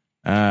 yeah.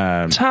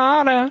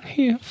 Hot out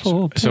here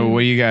for so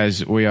what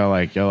y'all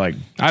like? Y'all like?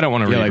 I don't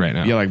want to read right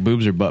now. You like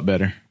boobs or butt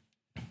better?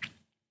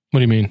 What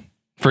do you mean?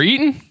 For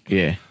eating?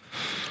 Yeah.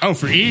 Oh,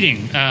 for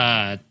eating.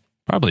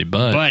 Probably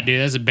butt. Butt, dude.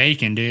 That's a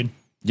bacon, dude.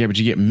 Yeah, but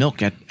you get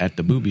milk at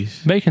the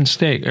boobies. Bacon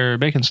steak or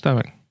bacon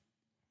stomach.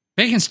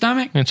 Bacon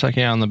stomach? It's like,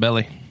 on the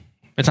belly.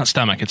 It's not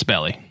stomach, it's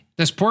belly.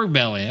 That's pork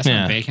belly. That's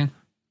not bacon.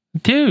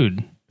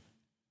 Dude.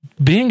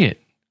 Bing it.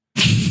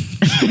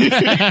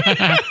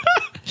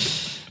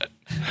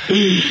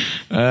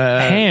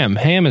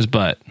 Ham is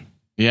butt.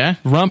 Yeah?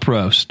 Rump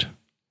roast.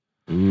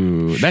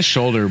 Ooh, that's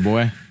shoulder,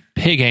 boy.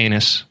 Pig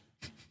anus.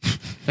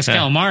 That's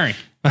calamari.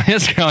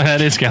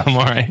 That is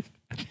calamari.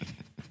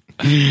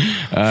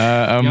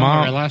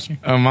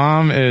 A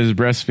mom is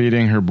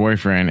breastfeeding her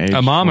boyfriend.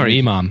 A mom or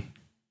imam?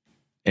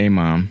 A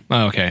mom.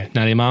 Oh, okay.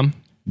 Not imam?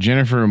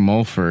 Jennifer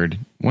Mulford.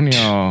 When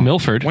y'all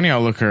Milford? When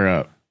y'all look her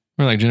up?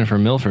 We're like Jennifer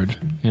Milford.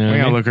 You know when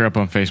y'all look her up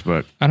on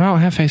Facebook? I don't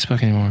have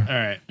Facebook anymore. All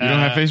right. You don't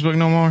have Facebook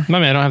no more? I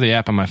mean, I don't have the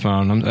app on my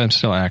phone. I'm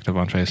still active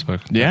on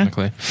Facebook. Yeah?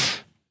 Technically.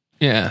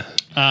 Yeah.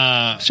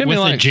 With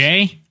a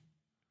J?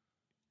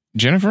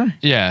 Jennifer?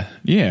 Yeah.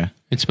 Yeah.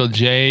 It's spelled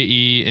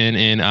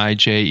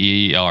JENNIJER.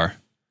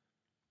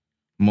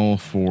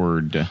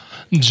 Mulford.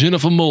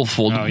 Jennifer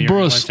Mulford.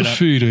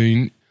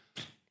 Breastfeeding.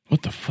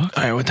 What the fuck?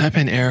 All right, we'll type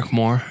in Eric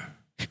Moore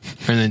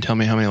and then tell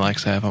me how many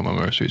likes I have on my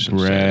most recent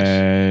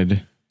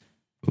Brad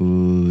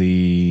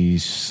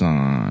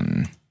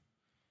Leeson.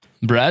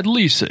 Brad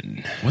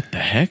Leeson. What the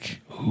heck?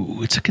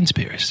 Ooh, it's a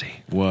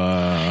conspiracy.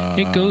 What?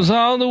 It goes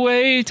all the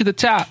way to the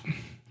top.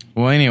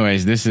 Well,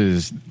 anyways, I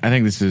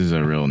think this is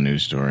a real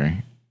news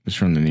story. It's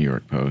from the New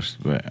York Post.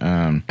 But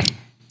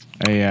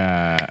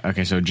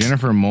so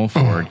Jennifer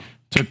Mulford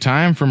took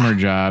time from her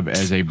job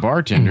as a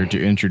bartender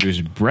to induce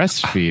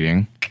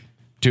breastfeeding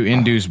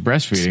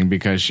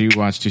because she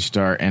wants to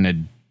start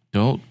an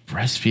adult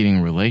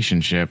breastfeeding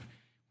relationship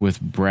with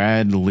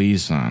Brad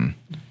Leeson.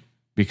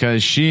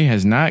 Because she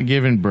has not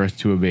given birth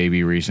to a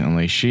baby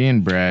recently, she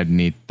and Brad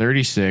age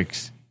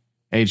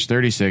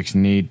 36,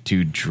 need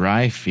to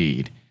dry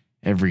feed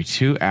every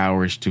 2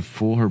 hours to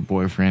fool her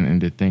boyfriend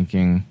into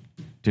thinking,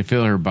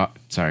 fool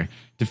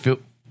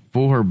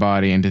her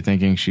body into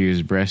thinking she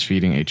is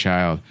breastfeeding a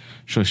child,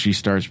 so she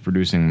starts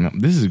producing milk.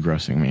 This is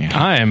grossing me out.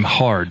 I am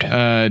hard.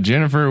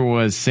 Jennifer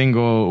was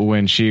single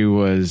when she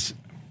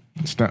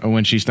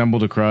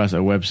stumbled across a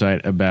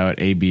website about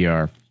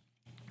ABR.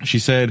 She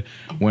said,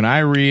 "When I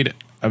read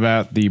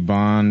about the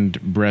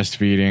bond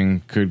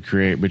breastfeeding could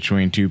create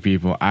between two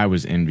people, I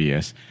was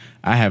envious.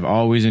 I have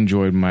always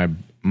enjoyed my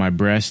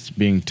breasts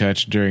being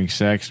touched during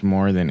sex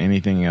more than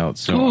anything else,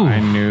 so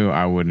I knew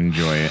I would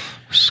enjoy it."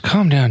 Just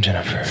calm down,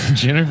 Jennifer.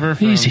 Jennifer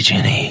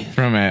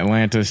from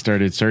Atlanta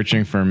started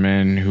searching for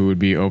men who would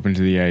be open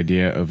to the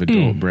idea of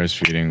adult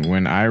breastfeeding.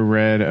 When I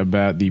read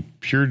about the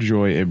pure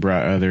joy it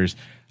brought others,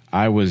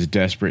 I was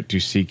desperate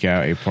to seek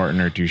out a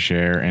partner to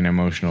share an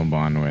emotional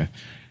bond with.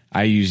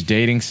 I used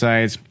dating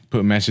sites,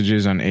 put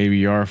messages on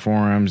ABR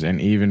forums,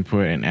 and even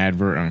put an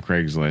advert on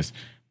Craigslist.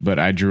 But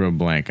I drew a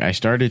blank. I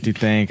started to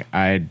think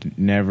I'd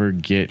never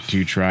get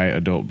to try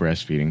adult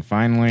breastfeeding.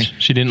 Finally,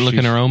 she didn't look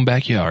in her own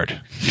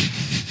backyard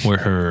where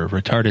her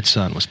retarded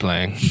son was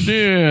playing.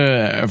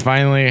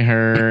 Finally,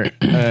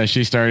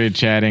 she started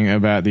chatting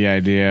about the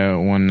idea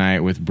one night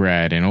with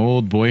Brad, an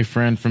old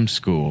boyfriend from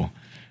school.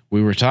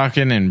 We were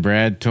talking, and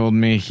Brad told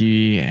me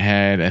he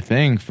had a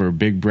thing for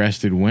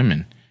big-breasted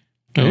women.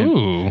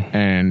 Ooh.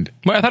 And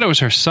well, I thought it was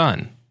her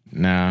son.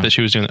 No. That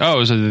she was doing. Oh,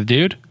 was it the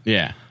dude?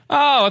 Yeah.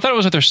 Oh, I thought it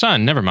was with her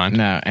son. Never mind.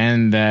 No,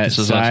 and that This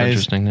is less size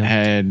interesting now.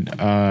 had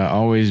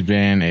always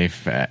been a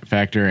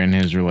factor in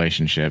his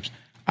relationships.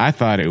 I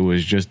thought it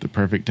was just the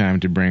perfect time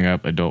to bring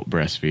up adult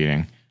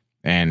breastfeeding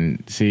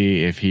and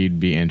see if he'd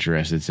be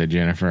interested, said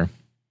Jennifer.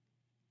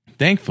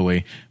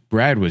 Thankfully,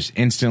 Brad was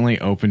instantly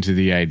open to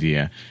the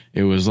idea.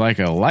 It was like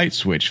a light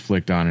switch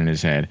flicked on in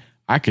his head.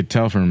 I could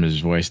tell from his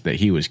voice that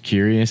he was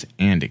curious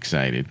and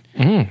excited.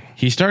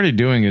 He started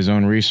doing his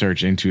own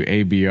research into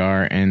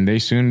ABR, and they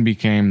soon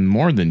became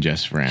more than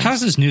just friends. How's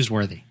this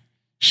newsworthy?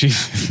 She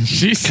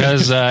said,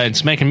 Because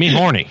it's making me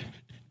horny.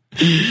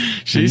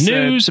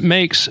 News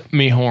makes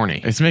me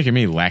horny. It's making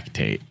me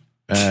lactate.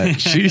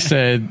 She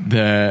said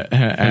that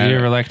Have you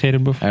ever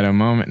lactated before? At a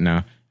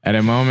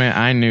moment,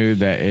 I knew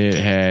that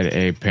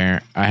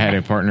I had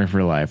a partner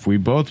for life. We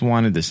both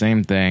wanted the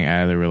same thing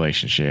out of the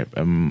relationship,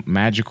 a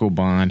magical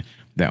bond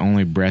that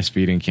only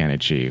breastfeeding can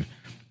achieve.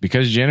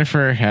 Because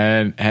Jennifer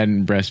hadn't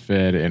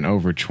breastfed in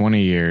over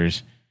 20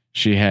 years,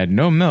 she had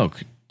no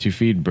milk to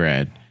feed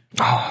Brad.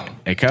 Oh,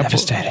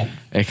 devastating.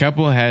 A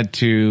couple had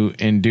to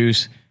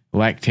induce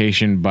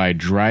lactation by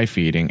dry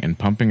feeding and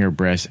pumping her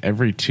breast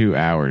every 2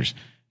 hours,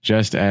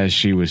 just as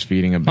she was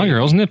feeding a baby. My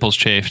girl's nipples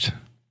chafed.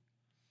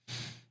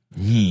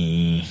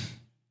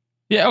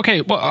 Yeah.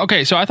 Okay. Well.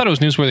 Okay. So I thought it was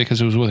newsworthy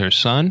because it was with her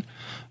son.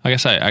 I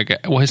guess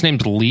well, his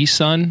name's Lee's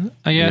son.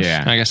 I guess.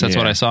 Yeah. I guess that's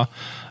what I saw.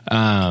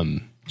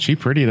 She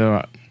pretty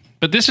though.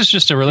 But this is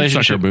just a You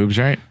relationship. suck her boobs,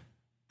 right?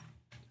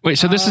 Wait.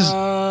 So this is.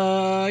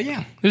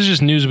 Yeah. This is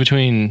just news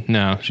between.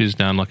 No, she's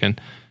done looking.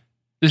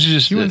 This is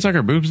just You wouldn't suck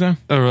her boobs though.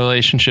 a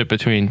relationship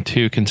between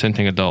two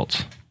consenting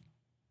adults.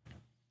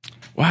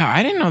 Wow,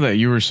 I didn't know that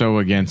you were so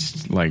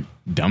against like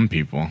dumb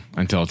people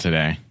until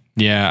today.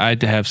 Yeah, I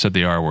have said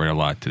the R word a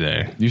lot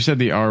today. You said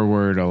the R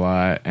word a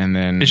lot, and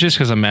then It's just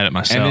because I'm mad at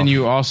myself. and then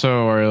you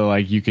also are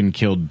like you can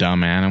kill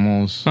dumb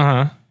animals, Uh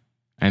huh.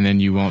 and then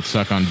you won't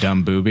suck on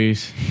dumb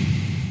boobies.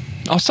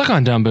 I'll suck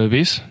on dumb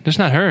boobies. Just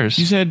not hers.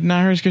 You said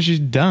not hers because she's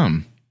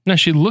dumb. No,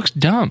 she looks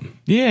dumb.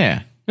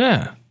 Yeah,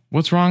 Yeah.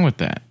 what's wrong with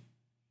that?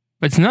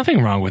 It's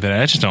nothing wrong with it.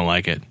 I just don't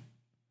like it.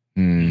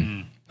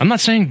 Hmm. I'm not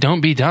saying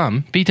don't be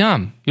dumb. Be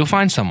dumb. You'll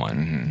find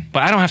someone.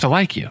 But I don't have to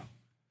like you.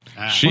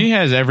 She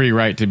has every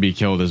right to be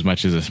killed as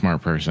much as a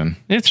smart person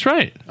It's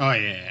right. Oh,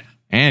 yeah.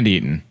 and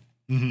eaten.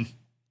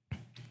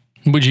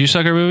 Would you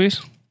suck her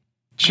boobies?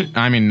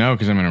 I mean, no,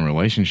 because I'm in a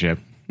relationship.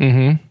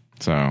 Mm-hmm.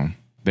 So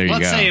there you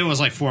Let's go. say it was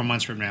like 4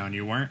 months from now and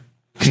you weren't.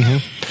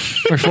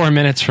 Or 4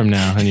 minutes from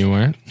now and you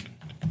weren't.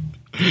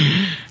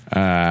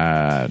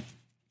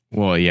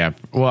 Well, yeah.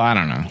 Well, I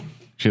don't know.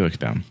 She looks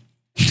dumb.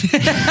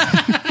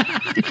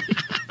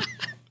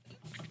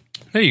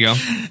 There you go.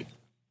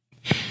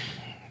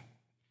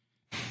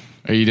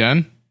 Are you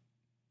done?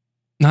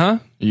 Huh?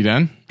 Are you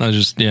done? I was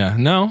just, yeah.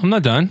 No, I'm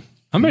not done.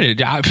 I'm ready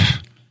to,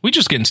 we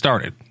just getting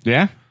started.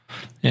 Yeah.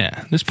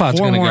 Yeah. This pod's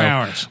 4 going to go. more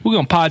hours. We're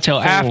going to pod till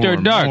after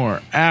 4 dark.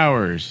 more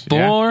hours.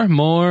 4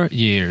 more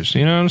years.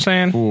 You know what I'm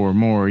saying? 4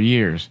 more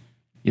years.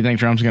 You think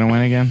Trump's going to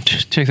win again?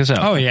 Check this out.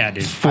 Oh, yeah,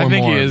 dude. 4 I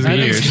think more he is. I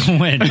think years. he's going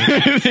to win.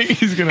 I think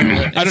he's going to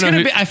win. I don't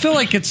know. Who, I feel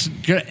like it's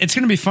going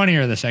to be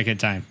funnier the second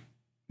time.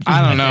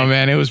 I don't know,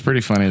 man. It was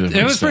pretty funny.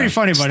 It was pretty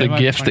funny, it's but the it might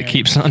be gift that funnier.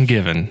 keeps on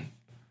giving.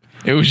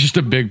 It was just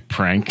a big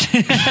prank.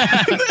 Dude,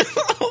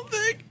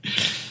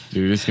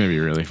 it's going to be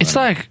really funny. It's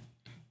like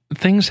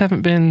things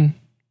haven't been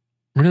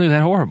really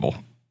that horrible.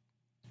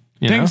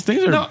 You know?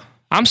 Things are... No,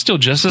 I'm still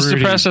just as Pretty-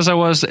 depressed as I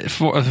was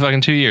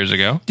fucking 2 years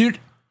ago. dude,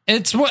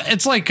 it's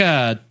like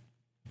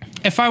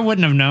if I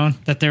wouldn't have known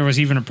that there was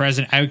even a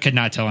president, I could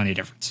not tell any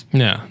difference.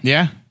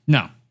 Yeah.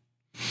 No.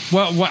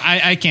 Well,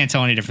 I can't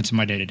tell any difference in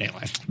my day-to-day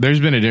life. There's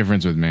been a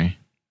difference with me.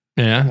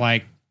 Yeah.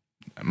 Like,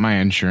 My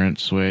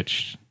insurance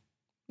switched.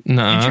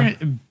 Nuh-uh.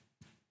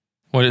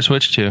 What did it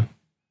switch to?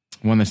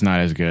 One that's not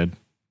as good.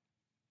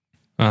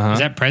 Uh-huh. is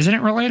that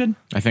president related?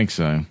 I think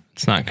so.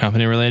 It's not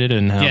company related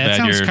and how Yeah, that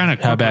bad sounds kinda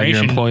how bad your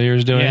corporation. employer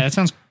is doing. Yeah, that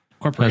sounds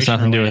That's corporation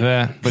nothing to do with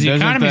related. that. But The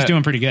doesn't economy's that-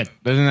 doing pretty good.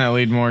 Doesn't that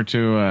lead more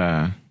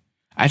to...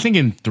 I think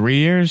in 3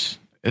 years,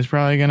 it's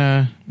probably going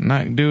to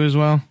not do as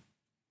well.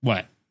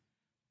 What?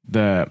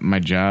 My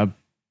job.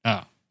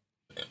 Oh.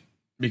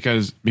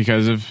 Because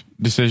of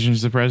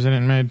decisions the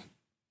president made.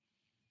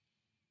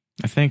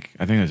 I think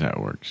that's how it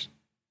works.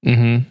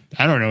 Mm-hmm.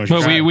 I don't know. What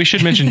Well, we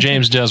should mention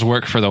James does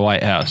work for the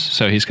White House,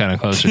 so he's kind of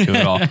closer to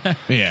it all.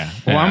 Yeah.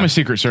 Well, Yeah. I'm a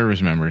Secret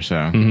Service member, so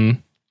Mm-hmm.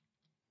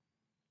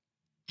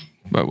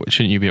 But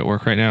shouldn't you be at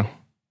work right now?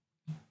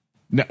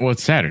 no, well,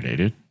 it's Saturday,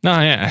 dude. No,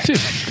 yeah. Dude,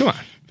 come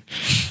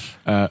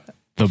on.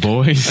 The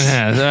boys.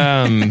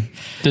 Yeah,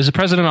 does the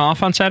president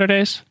off on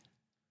Saturdays?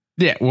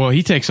 Yeah. Well,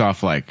 he takes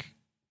off like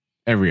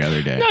every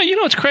other day. No, you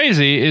know what's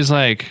crazy is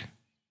like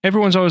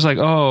everyone's always like,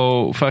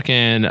 oh,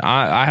 fucking,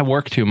 I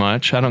work too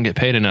much. I don't get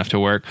paid enough to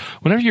work.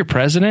 Whenever you're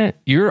president,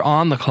 you're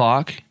on the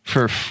clock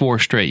for 4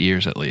 straight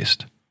years at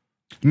least.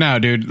 No,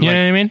 dude. You know what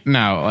I mean?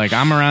 No, like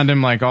I'm around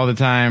him like all the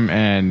time,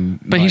 and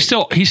But he's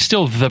still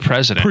the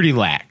president. pretty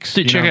lax.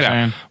 Dude, check it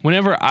out.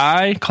 Whenever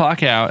I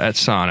clock out at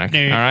Sonic,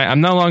 Dude. all right, I'm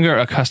no longer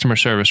a customer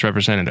service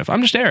representative.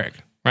 I'm just Eric,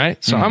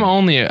 right? So I'm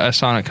only a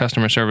Sonic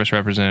customer service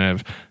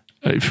representative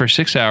for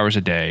 6 hours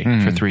a day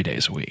for 3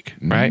 days a week,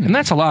 right? And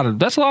that's a lot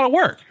of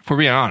work, if we're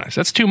being honest.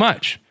 That's too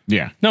much.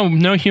 Yeah.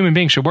 No human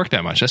being should work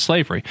that much. That's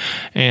slavery.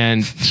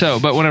 And so,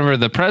 but whenever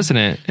the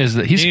president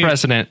he's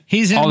president,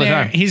 he's in all the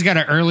there. time. He's got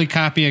an early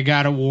copy of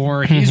God of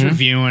War. He's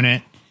reviewing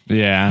it.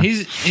 Yeah.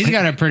 He's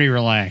got it pretty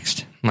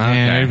relaxed.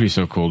 Man, it'd be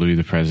so cool to be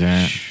the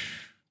president.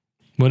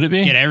 Would it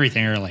be? Get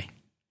everything early.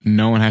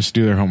 No one has to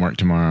do their homework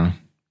tomorrow.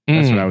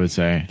 That's what I would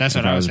say. That's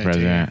if what I was would the say,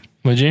 too. president.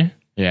 Would you?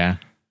 Yeah.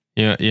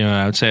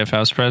 I would say if I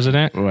was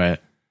president,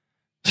 What?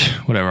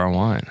 whatever I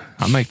want,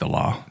 I'll make the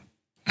law.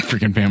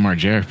 Freaking Bam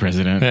Margera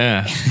president.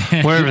 Yeah.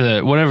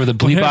 whatever the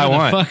bleep I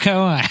want. Fuck I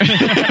want.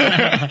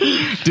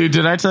 Dude,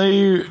 did I tell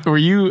you? Were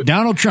you?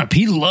 Donald Trump,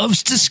 he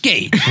loves to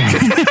skate.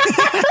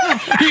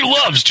 He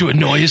loves to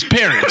annoy his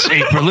parents,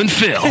 April and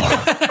Phil.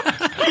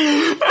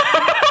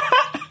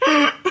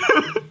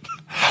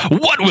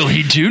 What will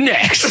he do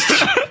next?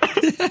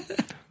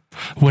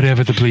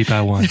 Whatever the bleep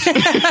I want.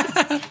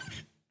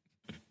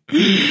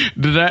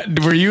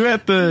 Were you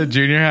at the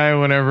junior high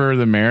whenever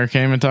the mayor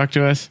came and talked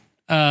to us?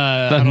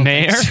 The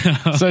mayor?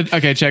 So,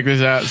 okay, check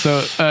this out.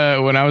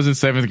 So, when I was in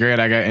 7th grade,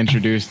 I got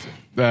introduced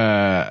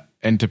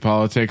into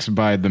politics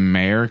by the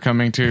mayor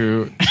coming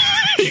to.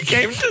 He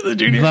came to the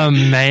junior. The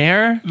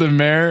mayor? The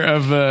mayor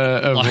of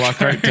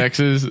Lockhart,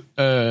 Texas,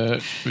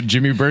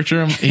 Jimmy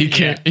Bertram. He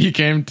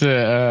came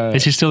to.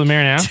 Is he still the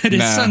mayor now? Dude,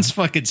 his son's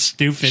fucking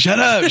stupid. Shut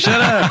up!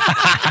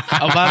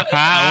 a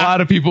lot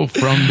of people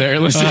from there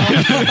listen.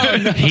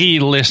 He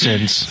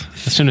listens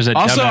as soon as that.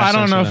 Also, I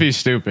don't know if he. he's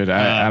stupid.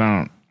 I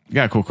don't.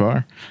 Got a cool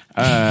car.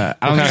 I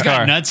don't He's think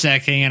got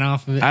nutsack hanging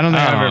off of it. I don't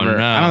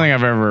think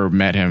I've ever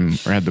met him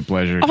or had the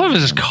pleasure. Off of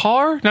his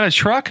car, not a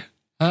truck.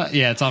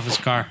 Yeah, it's off his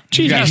car.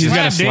 He's got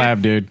a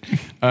slab, dude.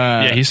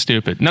 Yeah, he's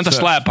stupid. Not the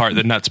slab part,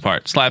 the nuts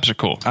part. Slabs are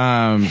cool.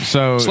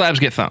 So slabs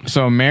get thumped.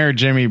 So Mayor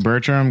Jimmy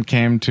Bertram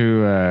came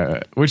to,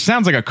 which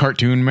sounds like a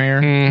cartoon mayor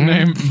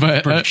name,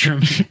 but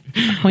Bertram.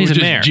 Well, he's a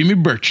mayor. Jimmy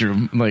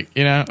Bertram, but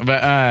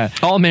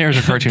all mayors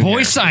are cartoon. Boy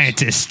mayors.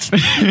 scientist.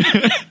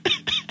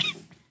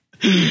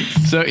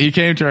 So he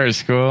came to our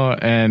school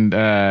and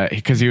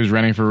because he was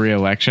running for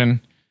re-election.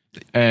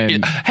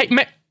 And hey,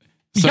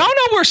 y'all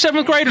know we're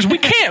 7th graders. We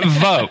can't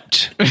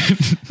vote.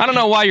 I don't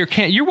know why you're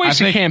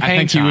wasting campaign I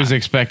think time. he was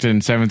expecting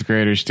 7th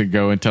graders to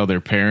go and tell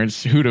their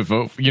parents who to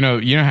vote for. You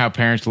know how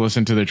parents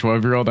listen to their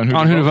 12-year-old on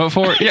who to vote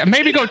for? Yeah,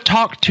 maybe go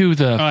talk to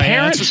the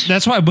parents. Yeah,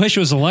 that's why Bush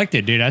was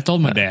elected, dude. I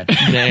told my dad.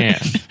 Damn.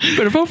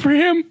 Better vote for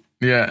him.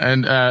 Yeah,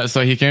 and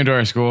so he came to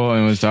our school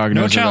and was talking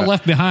to us. No child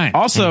left behind.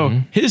 Also,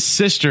 his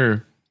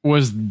sister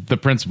was the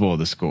principal of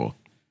the school.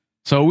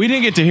 So we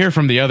didn't get to hear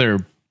from the other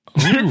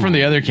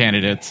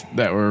candidates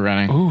that were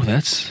running. Ooh,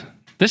 this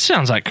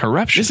sounds like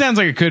corruption. This sounds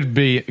like it could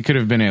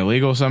have been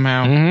illegal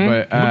somehow.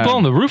 But we're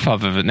blowing the roof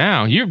off of it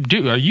now. Are you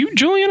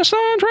Julian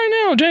Assange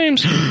right now,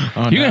 James?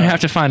 You're gonna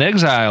have to find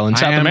exile in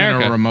South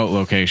America. In a remote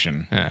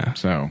location. Yeah.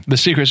 So the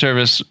Secret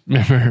Service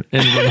member in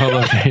a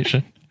remote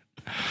location.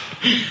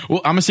 Well,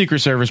 I'm a Secret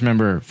Service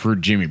member for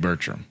Jimmy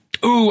Bertram.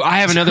 Ooh, I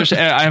have another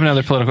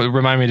political.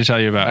 Remind me to tell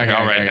you about. Okay,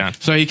 I'll write it down.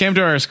 So he came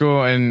to our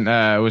school and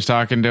was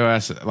talking to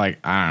us like,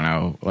 I don't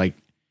know, like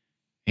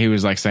he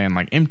was like saying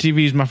like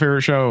MTV is my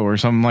favorite show or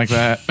something like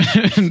that.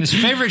 His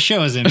favorite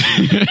show is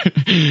MTV.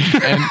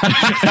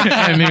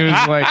 and he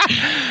was like,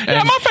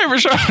 yeah, my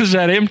favorite show is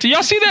that MTV.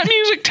 Y'all see that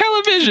music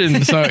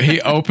television? So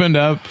he opened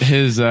up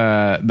his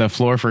the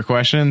floor for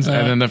questions,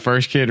 and then the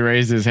first kid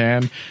raised his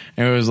hand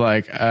and it was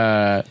like,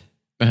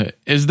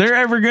 is there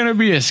ever going to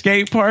be a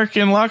skate park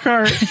in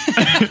Lockhart? This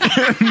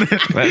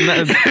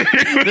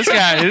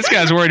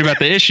guy's worried about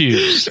the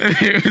issues.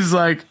 He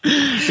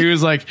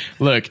was like,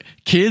 look,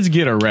 kids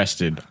get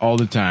arrested all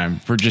the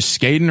time for just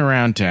skating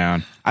around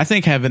town. I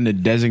think having a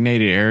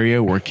designated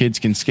area where kids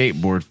can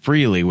skateboard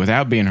freely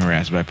without being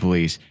harassed by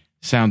police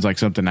sounds like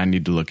something I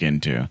need to look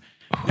into.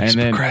 And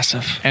then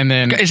progressive. And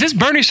then is this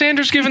Bernie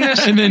Sanders giving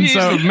this? And then he's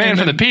the man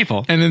for the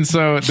people. And then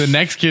so the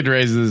next kid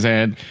raises his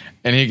hand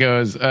and he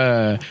goes,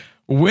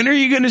 when are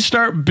you going to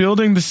start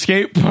building the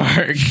skate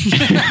park?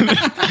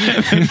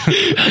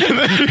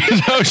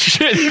 Oh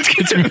shit, this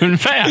kid's moving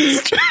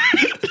fast.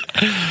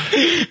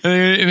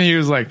 And he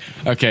was like,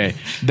 okay,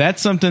 that's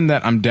something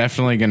that I'm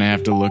definitely going to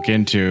have to look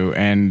into,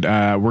 and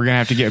we're going to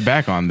have to get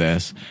back on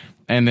this.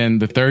 And then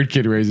the third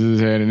kid raises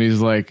his hand and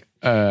he's like,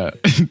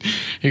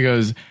 he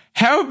goes,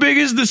 how big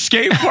is the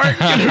skate park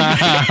gonna be?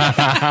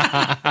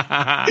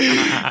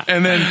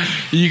 And then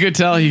you could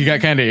tell he got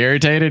kind of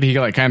irritated. He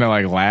kind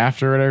of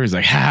laughed or whatever. He's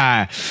like, you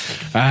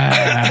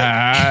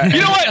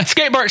know what?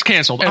 Skate park's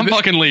canceled. I'm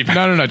fucking leaving.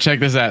 No. Check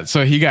this out.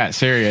 So he got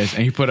serious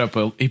and he put up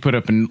a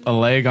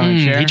leg on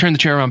a chair. He turned the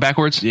chair around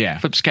backwards. Yeah,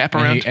 flipped his cap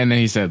around, and then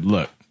he said,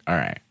 "Look, all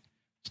right.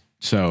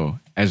 So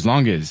as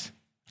long as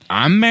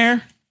I'm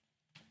mayor,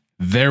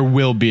 there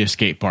will be a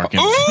skate park."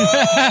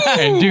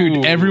 And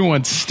dude,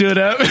 everyone stood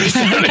up.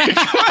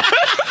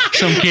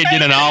 Some kid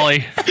did an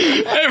ollie.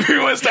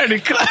 Everyone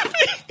started clapping.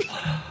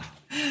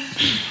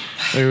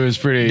 It was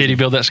pretty. Did he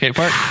build that skate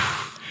park?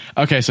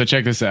 Okay, so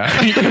check this out.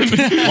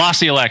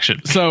 Lost the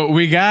election. So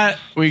we got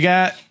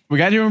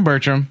Jimmy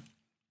Bertram.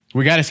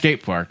 We got a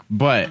skate park,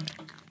 but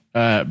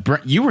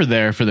you were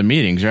there for the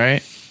meetings,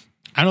 right?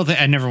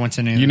 I never went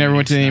to any. You never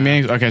went to any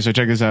meetings? Okay, so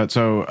check this out.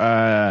 So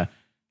I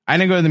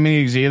didn't go to the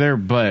meetings either,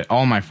 but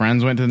all my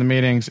friends went to the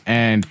meetings,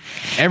 and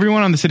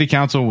everyone on the city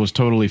council was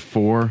totally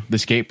for the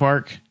skate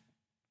park,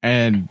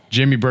 and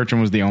Jimmy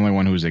Bertram was the only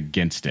one who was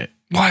against it.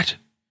 What?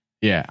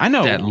 Yeah, I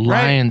know. That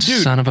lying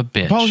son of a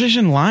bitch.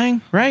 Politician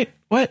lying, right?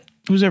 What?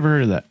 Who's ever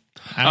heard of that?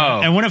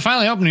 And when it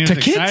finally opened, he was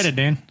excited,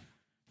 dude.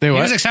 He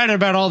was excited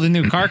about all the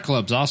new car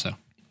clubs also.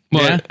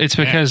 Well, it's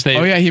because they...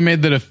 Oh, yeah, he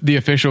made the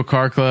official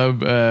car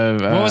club.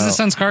 What was the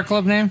son's car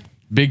club name?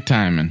 Big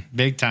Timin'.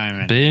 Big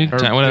Timin'. Big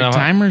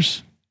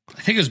Timers?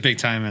 I think it was Big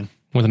Timin'.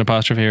 With an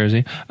apostrophe, or is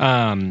he?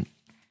 I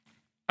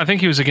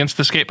think he was against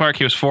the skate park.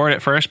 He was for it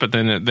at first, but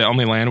then the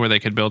only land where they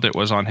could build it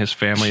was on his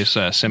family's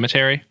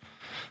cemetery.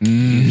 So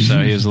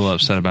he was a little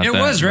upset about that. It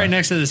was right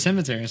next to the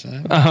cemetery. So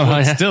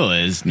it still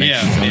is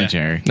next to the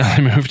cemetery. No,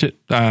 they moved it.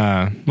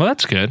 Well,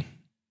 that's good.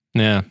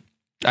 Yeah.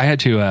 I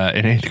had to,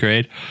 in 8th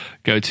grade,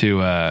 go to,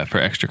 for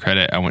extra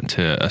credit, I went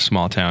to a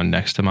small town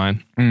next to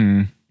mine,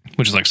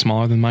 which is like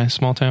smaller than my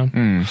small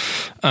town,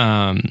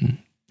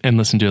 and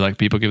listen to like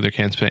people give their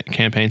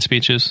campaign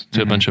speeches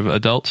to a bunch of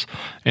adults.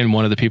 And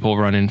one of the people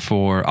running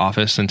for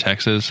office in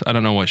Texas, I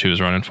don't know what she was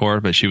running for,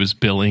 but she was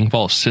Bill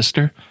Engvall's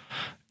sister.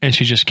 And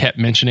she just kept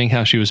mentioning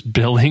how she was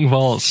Bill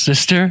Engvall's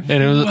sister.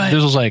 And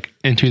this was like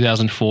in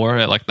 2004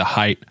 at like the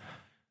height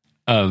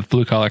of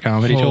Blue Collar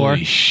Comedy Tour.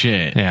 Holy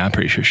shit. Yeah, I'm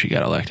pretty sure she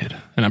got elected.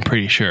 And I'm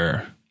pretty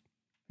sure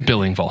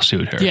Bill Engvall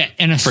sued her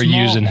for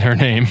using her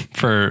name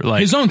for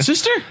like... His own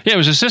sister? Yeah, it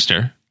was his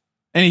sister.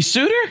 And he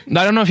sued her?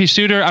 I don't know if he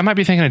sued her. I might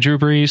be thinking of Drew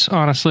Brees,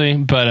 honestly.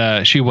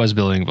 But she was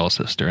Bill Engvall's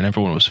sister, and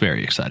everyone was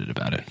very excited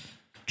about it.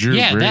 Drew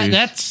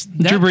Brees.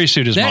 Drew Brees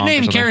sued his mom. That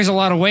name carries a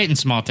lot of weight in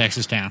small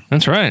Texas town.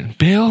 That's right.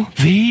 Bill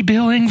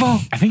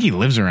Engvall. I think he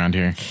lives around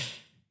here.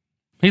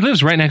 He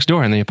lives right next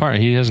door in the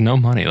apartment. He has no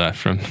money left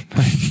from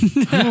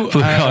Blue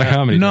Collar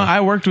Comedy. No,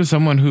 I worked with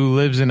someone who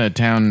lives in a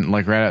town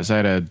like right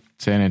outside of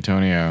San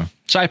Antonio.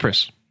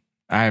 Cypress.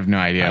 I have no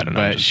idea,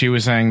 but she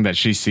was saying that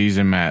she sees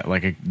him at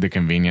like the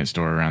convenience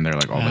store around there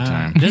like all the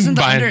time. Doesn't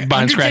the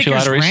buying scratchy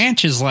Undertaker's lotteries?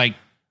 ranch is like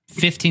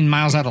 15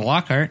 miles out of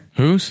Lockhart.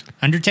 Who's?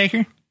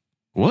 Undertaker?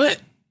 What?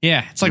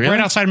 Yeah, it's like Really?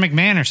 right outside of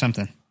McMahon or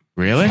something.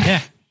 Really?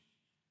 Yeah.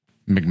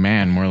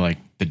 McMahon, more like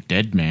the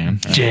dead man.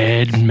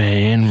 Dead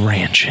man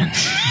ranching.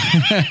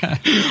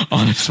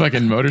 On his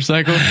fucking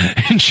motorcycle.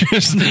 And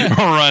just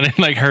running,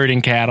 like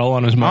herding cattle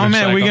on his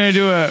motorcycle. Oh man, we gonna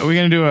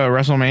do a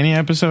WrestleMania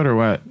episode or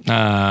what?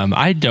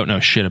 I don't know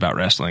shit about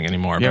wrestling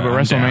anymore. Yeah, but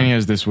I'm WrestleMania down.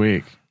 is this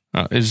week.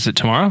 Is it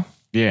tomorrow?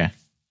 Yeah.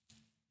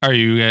 Are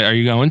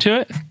you going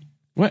to it?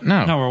 What?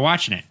 No. No, we're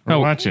watching it. We're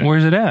watching.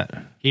 Where's it at?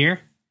 Here?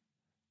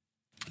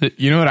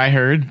 You know what I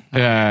heard?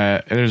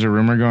 There's a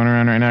rumor going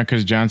around right now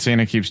because John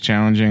Cena keeps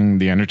challenging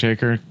The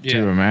Undertaker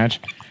to a match.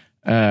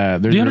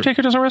 The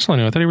Undertaker doesn't wrestle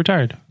anymore. I thought he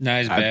retired. No,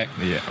 he's back.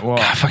 Yeah. Well,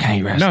 God, I fucking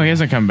hate wrestling. No, he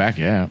hasn't come back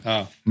yet.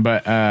 Oh.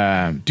 But,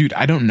 dude,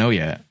 I don't know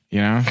yet.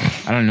 You know?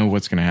 I don't know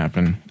what's going to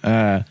happen.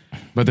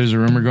 But there's a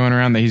rumor going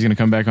around that he's going to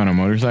come back on a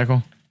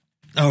motorcycle.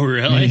 Oh,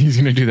 really? He's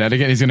going to do that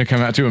again. He's going to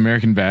come out to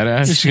American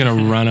Badass. He's going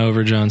to run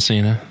over John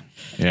Cena.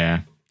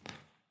 Yeah.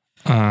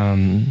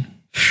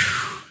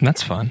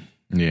 That's fun.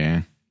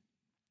 Yeah.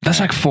 That's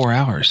like 4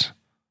 hours.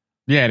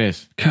 Yeah, it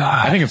is.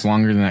 God. I think it's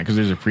longer than that because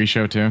there's a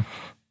pre-show too.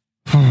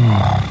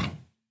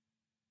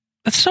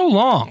 That's so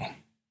long.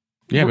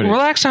 Yeah, but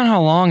relax on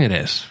how long it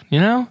is,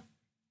 you know?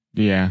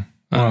 Yeah.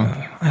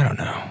 I don't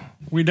know.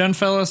 We done,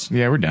 fellas?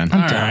 Yeah, we're done.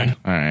 I'm done.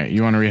 All right.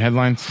 You want to read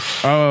headlines?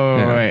 Oh,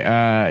 Yeah. wait.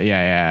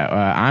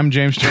 I'm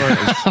James Torres.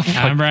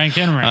 I'm Brian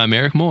Kinnemer. I'm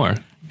Eric Moore.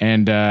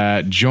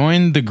 And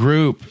join the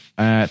group.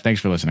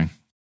 Thanks for listening.